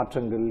செய்யக்கூடிய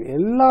மாற்றங்கள்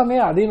எல்லாமே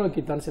அதை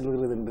நோக்கித்தான்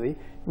செல்கிறது என்பதை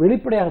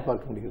வெளிப்படையாக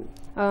பார்க்க முடிகிறது.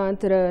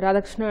 திரு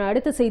ராதாகிருஷ்ணன்,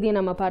 அடுத்த செய்தியை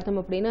நம்ம பார்த்தோம்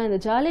அப்படின்னா இந்த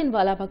ஜாலியன்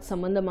வாலாபாக்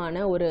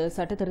சம்பந்தமான ஒரு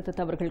சட்ட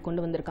திருத்தத்தை அவர்கள்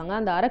கொண்டு வந்திருக்காங்க.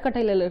 அந்த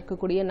அறக்கட்டளையில்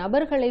இருக்கக்கூடிய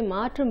நபர்களை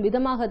மாற்றும்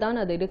விதமாக தான்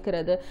அது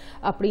இருக்கிறது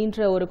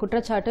அப்படின்ற ஒரு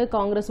குற்றச்சாட்டு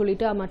காங்கிரஸ்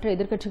உள்ளிட்ட மற்ற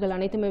எதிர்க்கட்சிகள்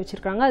அனைத்துமே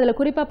வச்சிருக்காங்க. அதுல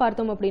குறிப்பா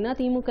பார்த்தோம் அப்படின்னா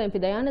திமுக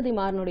எம்பி தயாநிதி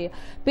மாறனுடைய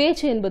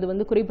பேச்சு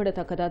என்பது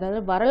குறிப்பிடத்தக்கது.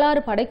 அதாவது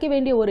வரலாறு படைக்க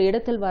வேண்டிய ஒரு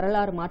இடத்தில்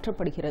வரலாறு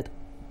மாற்றப்படுகிறது.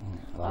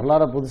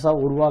 வரலாறை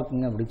புதுசாக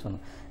உருவாக்குங்க அப்படின்னு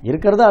சொன்னேன்.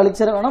 இருக்கிறத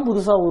அழிச்சிட வேணாம்,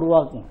 புதுசாக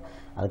உருவாக்குங்க.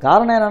 அது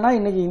காரணம் என்னன்னா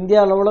இன்னைக்கு இந்திய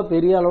அளவில்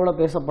பெரிய அளவில்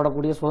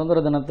பேசப்படக்கூடிய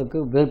சுதந்திர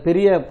தினத்துக்கு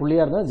பெரிய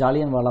புள்ளியாக இருந்தது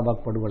ஜாலியன்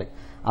வாலாபாக் படுகொலை.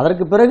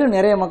 அதற்கு பிறகு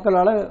நிறைய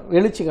மக்களால்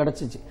எழுச்சி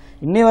கிடச்சிச்சு.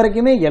 இன்னை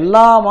வரைக்குமே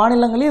எல்லா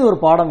மாநிலங்களையும் ஒரு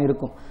பாடம்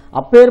இருக்கும்.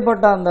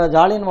 அப்பேற்பட்ட அந்த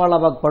ஜாலியன்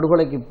வாலாபாக்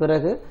படுகொலைக்கு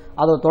பிறகு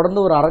அதை தொடர்ந்து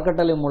ஒரு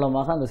அறக்கட்டளை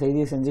மூலமாக அந்த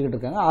செய்தியை செஞ்சுக்கிட்டு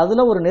இருக்காங்க.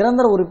 அதில் ஒரு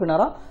நிரந்தர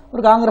உறுப்பினராக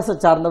ஒரு காங்கிரஸை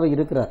சார்ந்தவர்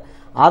இருக்கிறார்.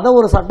 அதை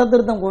ஒரு சட்ட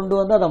திருத்தம் கொண்டு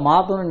வந்து அதை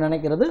மாற்றணும்னு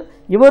நினைக்கிறது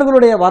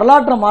இவர்களுடைய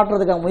வரலாற்றை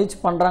மாற்றுறதுக்காக முயற்சி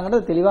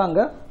பண்ணுறாங்கிறது தெளிவாக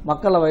அங்கே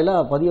மக்களவையில்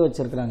பதிய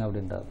வச்சிருக்கிறாங்க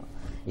அப்படின்றது.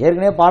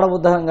 ஏற்கனவே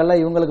பாடப்புத்தகங்களில்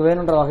இவங்களுக்கு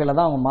வேணுன்ற வகையில்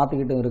தான் அவங்க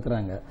மாற்றிக்கிட்டும்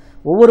இருக்கிறாங்க.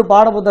 ஒவ்வொரு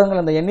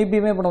பாடப்புத்தகங்கள் இந்த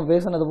என்இபியுமே இப்போ நம்ம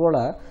பேசுனது போல்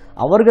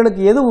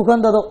அவர்களுக்கு எது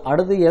உகந்ததோ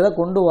அடுத்து எதை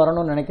கொண்டு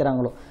வரணும்னு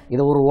நினைக்கிறாங்களோ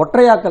இதை ஒரு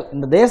ஒற்றையாக்கல்,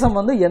 இந்த தேசம்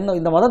என்ன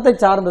இந்த மதத்தை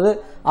சார்ந்தது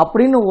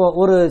அப்படின்னு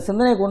ஒரு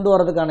சிந்தனை கொண்டு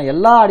வரதுக்கான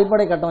எல்லா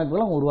அடிப்படை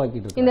கட்டமைப்புகளும்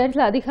உருவாக்கிட்டு இந்த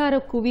இடத்துல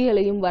அதிகார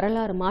குவியலையும்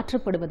வரலாறு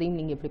மாற்றப்படுவதையும்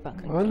நீங்க எப்படி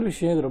பார்க்குறீங்க? முதல்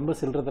விஷயம் இது ரொம்ப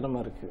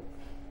சில்லறத்தனமாக இருக்கு.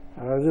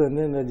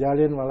 அதாவது இந்த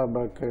ஜாலியன்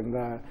வாலாபாக் இந்த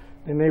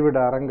நினைவிட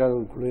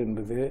அறங்காவல் குழு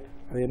என்பது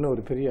அது என்ன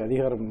ஒரு பெரிய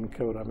அதிகாரம் மிக்க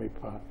ஒரு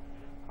அமைப்பா?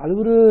 அது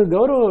ஒரு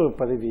கௌரவ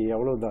பதவி,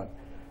 அவ்வளவுதான்.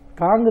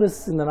 காங்கிரஸ்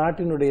இந்த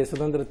நாட்டினுடைய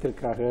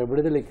சுதந்திரத்திற்காக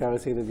விடுதலைக்காக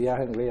செய்த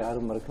தியாகங்களை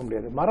யாரும் மறக்க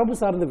முடியாது. மரபு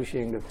சார்ந்த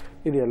விஷயங்கள்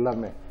இது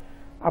எல்லாமே.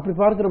 அப்படி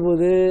பார்க்கிற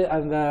போது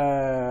அந்த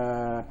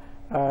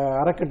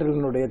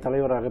அறக்கட்டளையினுடைய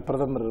தலைவராக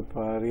பிரதமர்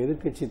இருப்பார்,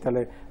 எதிர்கட்சி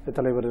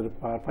தலைவர்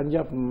இருப்பார்,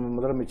 பஞ்சாப்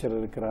முதலமைச்சர்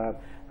இருக்கிறார்,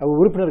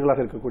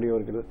 உறுப்பினர்களாக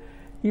இருக்கக்கூடியவர்கள்,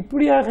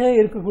 இப்படியாக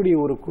இருக்கக்கூடிய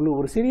ஒரு குழு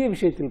ஒரு சிறிய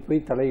விஷயத்தில்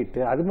போய்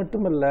தலையிட்டு, அது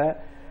மட்டுமல்ல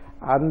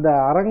அந்த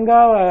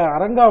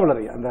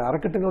அறங்காவலரை, அந்த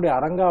அறக்கட்டளையினுடைய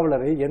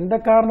அறங்காவலரை எந்த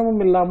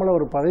காரணமும் இல்லாமல்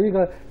ஒரு பதவி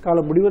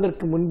காலம்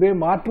முடிவதற்கு முன்பே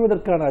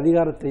மாற்றுவதற்கான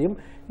அதிகாரத்தையும்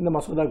இந்த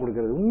மசோதா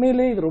கொடுக்கிறது.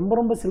 உண்மையிலே இது ரொம்ப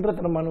ரொம்ப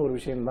சில்லறத்தனமான ஒரு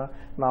விஷயம் தான்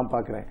நான்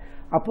பார்க்கிறேன்.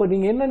 அப்போ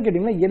நீங்க என்னன்னு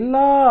கேட்டீங்கன்னா,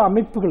 எல்லா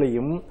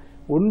அமைப்புகளையும்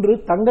ஒன்று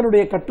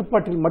தங்களுடைய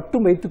கட்டுப்பாட்டில்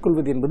மட்டும் வைத்துக்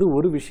கொள்வது என்பது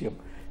ஒரு விஷயம்.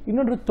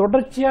 இன்னொன்று,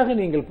 தொடர்ச்சியாக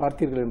நீங்கள்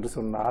பார்த்தீர்கள் என்று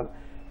சொன்னால்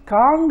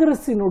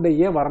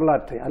காங்கிரசினுடைய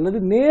வரலாற்றை அல்லது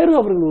நேரு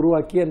அவர்கள்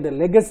உருவாக்கிய அந்த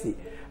லெகசி,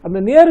 அந்த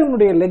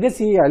நேருனுடைய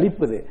லெகசியை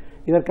அழிப்பது.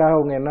 இதற்காக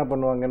அவங்க என்ன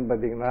பண்ணுவாங்கன்னு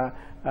பார்த்தீங்கன்னா,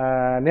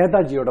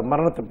 நேதாஜியோட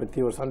மரணத்தை பற்றி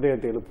ஒரு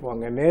சந்தேகத்தை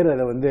எழுப்புவாங்க. நேரு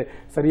அதை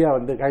சரியா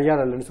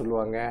கையாளலன்னு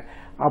சொல்லுவாங்க.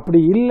 அப்படி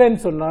இல்லைன்னு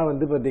சொன்னா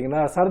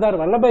பார்த்தீங்கன்னா சர்தார்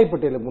வல்லபாய்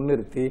பட்டேலை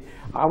முன்னிறுத்தி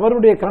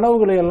அவருடைய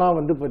கனவுகளை எல்லாம்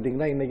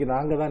பார்த்தீங்கன்னா இன்னைக்கு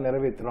நாங்க தான்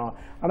நிறைவேற்றுறோம்.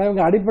 ஆனா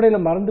இவங்க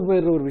அடிப்படையில் மறந்து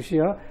போயிடுற ஒரு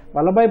விஷயம்,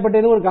 வல்லபாய்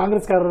பட்டேலும் ஒரு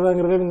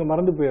காங்கிரஸ்காரங்கிறத இவங்க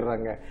மறந்து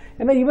போயிடுறாங்க.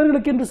 ஏன்னா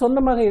இவர்களுக்கு என்று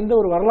சொந்தமாக எந்த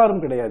ஒரு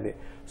வரலாறும் கிடையாது.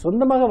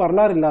 சொந்தமாக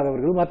வரலாறு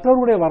இல்லாதவர்கள்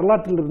மற்றவர்களுடைய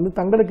வரலாற்றிலிருந்து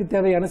தங்களுக்கு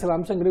தேவையான சில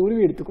அம்சங்களை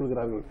உருவி எடுத்துக்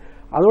கொள்கிறார்கள்.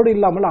 அதோடு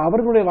இல்லாமல்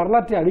அவர்களுடைய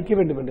வரலாற்றை அழிக்க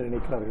வேண்டும் என்று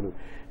நினைக்கிறார்கள்.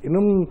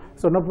 இன்னும்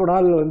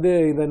சொன்னப்போனால்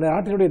இந்த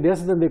நாட்டினுடைய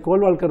தேசத்தந்தை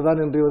கோல்வால்கர்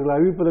தான் என்று இவர்கள்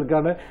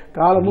அறிவிப்பதற்கான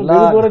காலமும்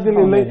வெகு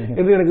தூரத்தில் இல்லை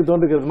என்று எனக்கு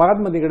தோன்றுகிறது.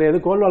 மகாத்மா கிடையாது,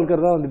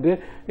 கோல்வால்கர் தான்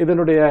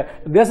இதனுடைய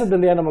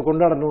தேசத்தந்தையா நம்ம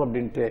கொண்டாடணும்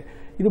அப்படின்ட்டு.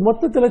 இது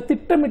மொத்தத்தில்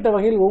திட்டமிட்ட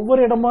வகையில்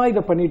ஒவ்வொரு இடமா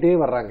இதை பண்ணிட்டே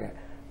வர்றாங்க.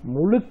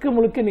 முழுக்க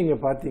முழுக்க நீங்க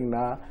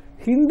பாத்தீங்கன்னா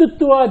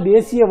ஹிந்துத்துவா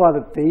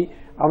தேசியவாதத்தை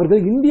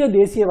அவர்கள் இந்திய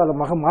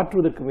தேசியவாதமாக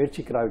மாற்றுவதற்கு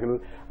முயற்சிக்கிறார்கள்.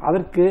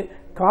 அதற்கு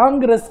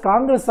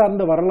காங்கிரஸ்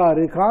சார்ந்த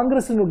வரலாறு,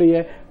 காங்கிரசினுடைய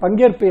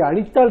பங்கேற்பை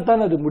அளித்தால்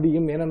தான் அது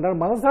முடியும். ஏனென்றால்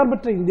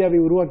மதசார்பற்ற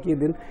இந்தியாவை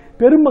உருவாக்கியதில்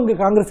பெரும்பங்கு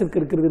காங்கிரசிற்கு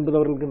இருக்கிறது என்பது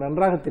அவர்களுக்கு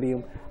நன்றாக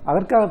தெரியும்.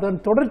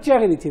 அதற்காகத்தான்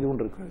தொடர்ச்சியாக இதை செய்து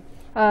கொண்டிருக்கிறது.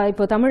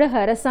 இப்போ தமிழக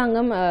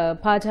அரசாங்கம்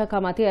பாஜக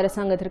மத்திய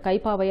அரசாங்கத்திற்கு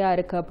கைப்பாவையா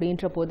இருக்கு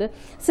அப்படின்ற போது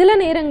சில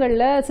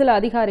நேரங்களில் சில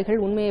அதிகாரிகள்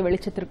உண்மையை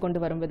வெளிச்சத்திற்கு கொண்டு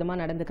வரும் விதமா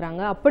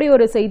நடந்துக்கிறாங்க. அப்படி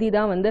ஒரு செய்தி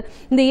தான்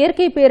இந்த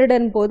இயற்கை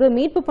பேரிடர் போது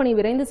மீட்பு பணி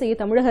விரைந்து செய்ய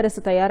தமிழக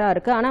அரசு தயாரா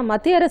இருக்கு. ஆனா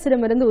மத்திய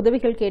அரசிடமிருந்து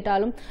உதவிகள்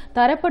கேட்டாலும்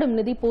தரப்படும்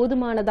நிதி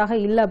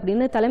போதுமானதாக இல்லை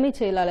அப்படின்னு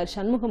தலைமைச் செயலாளர்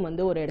சண்முகம்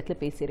ஒரு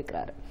இடத்துல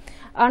பேசியிருக்கிறாரு.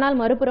 ஆனால்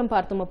மறுபுறம்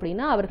பார்த்தோம்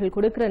அப்படின்னா அவர்கள்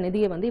கொடுக்கிற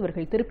நிதியை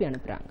இவர்கள் திருப்பி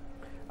அனுப்புறாங்க.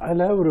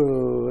 அதுல ஒரு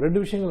 2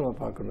 விஷயங்கள்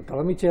நம்ம பார்க்கணும்.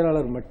 தலைமைச்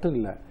செயலாளர் மட்டும்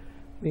இல்லை,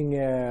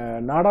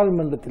 நீங்கள்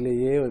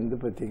நாடாளுமன்றத்திலேயே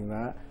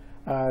பார்த்தீங்கன்னா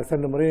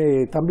சென்ற முறை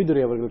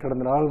தம்பிதுரை அவர்கள்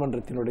கடந்த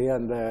நாடாளுமன்றத்தினுடைய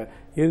அந்த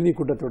இறுதி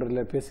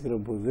கூட்டத்தொடரில் பேசுகிற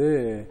போது,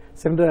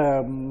 சென்ற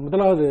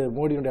முதலாவது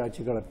மோடியினுடைய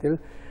ஆட்சி காலத்தில்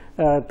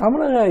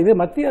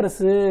மத்திய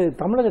அரசு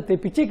தமிழகத்தை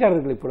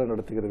பிச்சைக்காரர்களை போல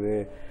நடத்துகிறது,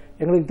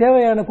 எங்களுக்கு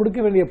தேவையான கொடுக்க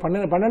வேண்டிய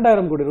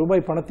 12,000 கோடி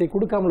ரூபாய் பணத்தை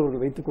கொடுக்காமல்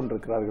அவர்கள் வைத்துக்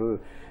கொண்டிருக்கிறார்கள்,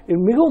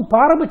 மிகவும்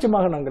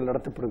பாரபட்சமாக நாங்கள்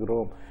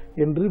நடத்தப்படுகிறோம்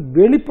என்று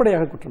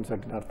வெளிப்படையாக குற்றம்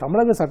சாட்டினார்.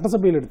 தமிழக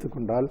சட்டசபையில்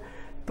எடுத்துக்கொண்டால்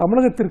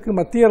தமிழகத்திற்கு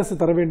மத்திய அரசு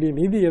தர வேண்டிய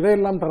நிதி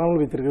எதையெல்லாம் தராமல்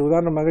வைத்திருக்கு.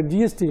 உதாரணமாக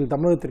ஜிஎஸ்டியில்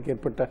தமிழகத்திற்கு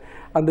ஏற்பட்ட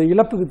அந்த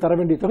இழப்புக்கு தர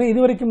வேண்டிய தொகை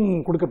இதுவரைக்கும்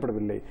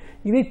கொடுக்கப்படவில்லை.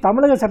 இதை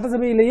தமிழக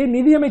சட்டசபையிலேயே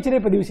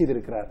நிதியமைச்சரே பதிவு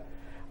செய்திருக்கிறார்.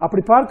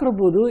 அப்படி பார்க்கிற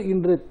போது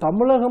இன்று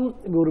தமிழகம்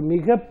ஒரு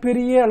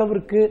மிகப்பெரிய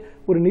அளவிற்கு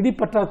ஒரு நிதி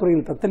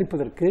பற்றாக்குறையில்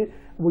தத்தளிப்பதற்கு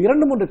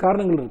 2-3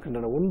 காரணங்கள்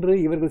இருக்கின்றன. ஒன்று,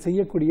 இவர்கள்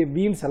செய்யக்கூடிய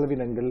வீண்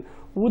செலவினங்கள்,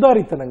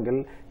 ஊதாரித்தனங்கள்.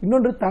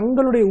 இன்னொன்று,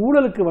 தங்களுடைய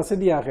ஊழலுக்கு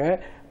வசதியாக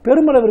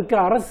பெருமளவிற்கு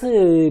அரசு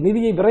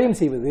நிதியை விரயம்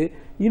செய்வது.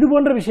 இது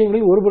போன்ற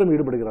விஷயங்களில் ஒருபுறம்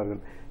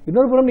ஈடுபடுகிறார்கள்.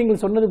 இன்னொரு புறம்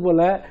நீங்கள் சொன்னது போல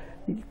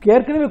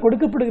ஏற்கனவே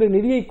கொடுக்கப்படுகிற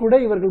நிதியை கூட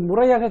இவர்கள்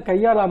முறையாக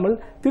கையாளாமல்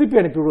திருப்பி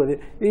அனுப்பிவிடுவது.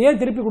 ஏன்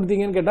திருப்பி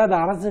கொடுத்தீங்கன்னு கேட்டால் அது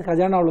அரசு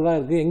கஜானாவில் தான்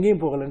இருக்கு,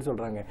 எங்கேயும் போகலன்னு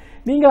சொல்றாங்க.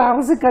 நீங்கள்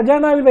அரசு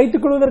கஜானாவில்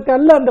வைத்துக் கொள்வதற்கு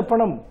அல்ல அந்த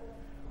பணம்,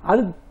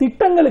 அது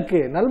திட்டங்களுக்கு,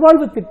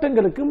 நல்வாழ்வு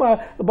திட்டங்களுக்கும்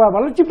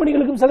வளர்ச்சி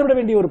பணிகளுக்கும் செலவிட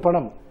வேண்டிய ஒரு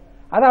பணம்.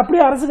 அது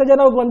அப்படியே அரசு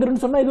கஜானாவுக்கு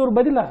வந்துருன்னு சொன்னா இது ஒரு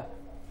பதிலா?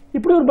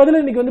 இப்படி ஒரு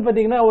பதில் இன்னைக்கு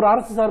பாத்தீங்கன்னா ஒரு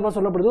அரசு சார்பாக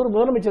சொல்லப்படுது, ஒரு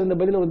முதலமைச்சர் இந்த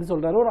பதில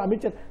சொல்றாரு, ஒரு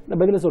அமைச்சர் இந்த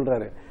பதில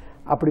சொல்றாரு.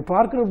 அப்படி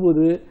பார்க்கிற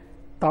போது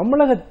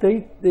தமிழகத்தை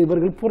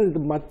இவர்கள்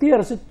மத்திய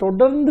அரசு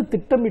தொடர்ந்து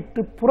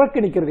திட்டமிட்டு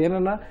புறக்கணிக்கிறது.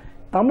 என்னன்னா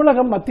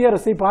தமிழகம் மத்திய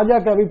அரசை,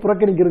 பாஜகவை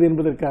புறக்கணிக்கிறது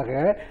என்பதற்காக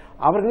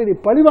அவர்கள் இதை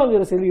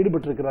பழிவாங்குகிற செயலில்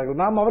ஈடுபட்டிருக்கிறார்கள்.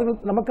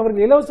 நமக்கு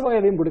அவர்கள் இலவசமாக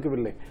எதையும்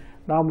கொடுக்கவில்லை.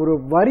 நாம் ஒரு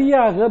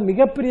வரியாக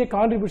மிகப்பெரிய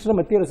கான்ட்ரிபியூஷன்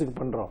மத்திய அரசுக்கு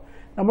பண்றோம்.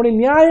 நம்முடைய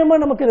நியாயமா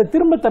நமக்கு அதை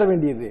திரும்ப தர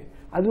வேண்டியது,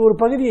 அது ஒரு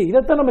பகுதியை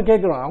இதைத்தான் நம்ம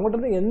கேட்கிறோம்.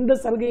 அவங்கள்ட்ட எந்த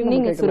சலுகையும்.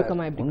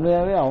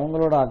 உண்மையாவே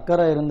அவங்களோட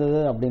அக்கறை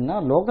இருந்தது அப்படின்னா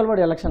லோக்கல்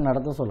பாடி எலெக்ஷன்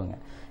நடத்த சொல்லுங்க.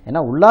 ஏன்னா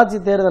உள்ளாட்சி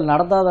தேர்தல்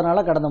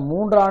நடத்தாதனால கடந்த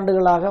 3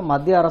 ஆண்டுகளாக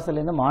மத்திய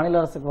அரசுலேருந்து மாநில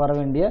அரசுக்கு வர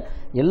வேண்டிய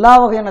எல்லா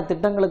வகையான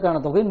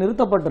திட்டங்களுக்கான தொகை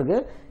நிறுத்தப்பட்டிருக்கு.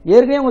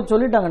 ஏற்கனவே அவங்க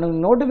சொல்லிட்டாங்க,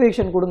 நீங்கள்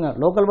நோட்டிஃபிகேஷன் கொடுங்க,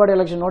 லோக்கல் பாடி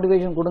எலெக்ஷன்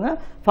நோட்டிஃபிகேஷன் கொடுங்க,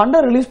 ஃபண்டை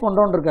ரிலீஸ்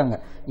பண்ணுறோன்னு இருக்காங்க.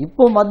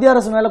 இப்போ மத்திய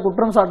அரசு மேலே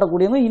குற்றம்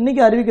சாட்டக்கூடியவங்க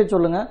இன்னைக்கு அறிவிக்க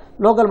சொல்லுங்க,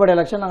 லோக்கல் பாடி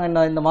எலெக்ஷன்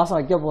நாங்கள் இந்த மாதம்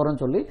வைக்க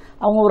போகிறோன்னு சொல்லி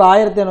அவங்க ஒரு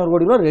 1500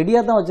 கோடி ரூபா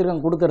ரெடியாக தான்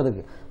வச்சிருக்காங்க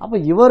கொடுக்கறதுக்கு. அப்போ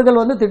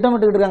இவர்கள்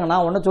திட்டமிட்டுக்கிட்டு இருக்காங்க,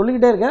 நான் ஒன்று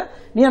சொல்லிக்கிட்டே இருக்கேன்,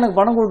 நீ எனக்கு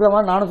பணம் கொடுக்குற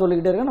மாதிரி நானும்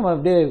சொல்லிக்கிட்டே இருக்கேன், நம்ம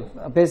அப்படியே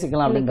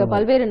பேசிக்கலாம் அப்படின்னு.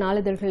 பல்வேறு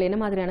நாளிதழ்கள் என்ன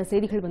மாதிரியான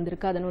செய்திகள்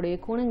வந்திருக்கு, அதனுடைய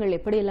கோணங்கள்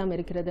எப்படி எல்லாம்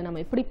இருக்கிறது,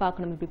 நம்ம எப்படி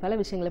பார்க்கணும், இப்படி பல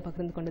விஷயங்களை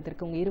பகிர்ந்து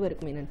கொண்டதற்கு உங்க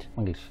இருவருக்குமே நன்றி.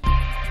 மகிழ்ச்சி.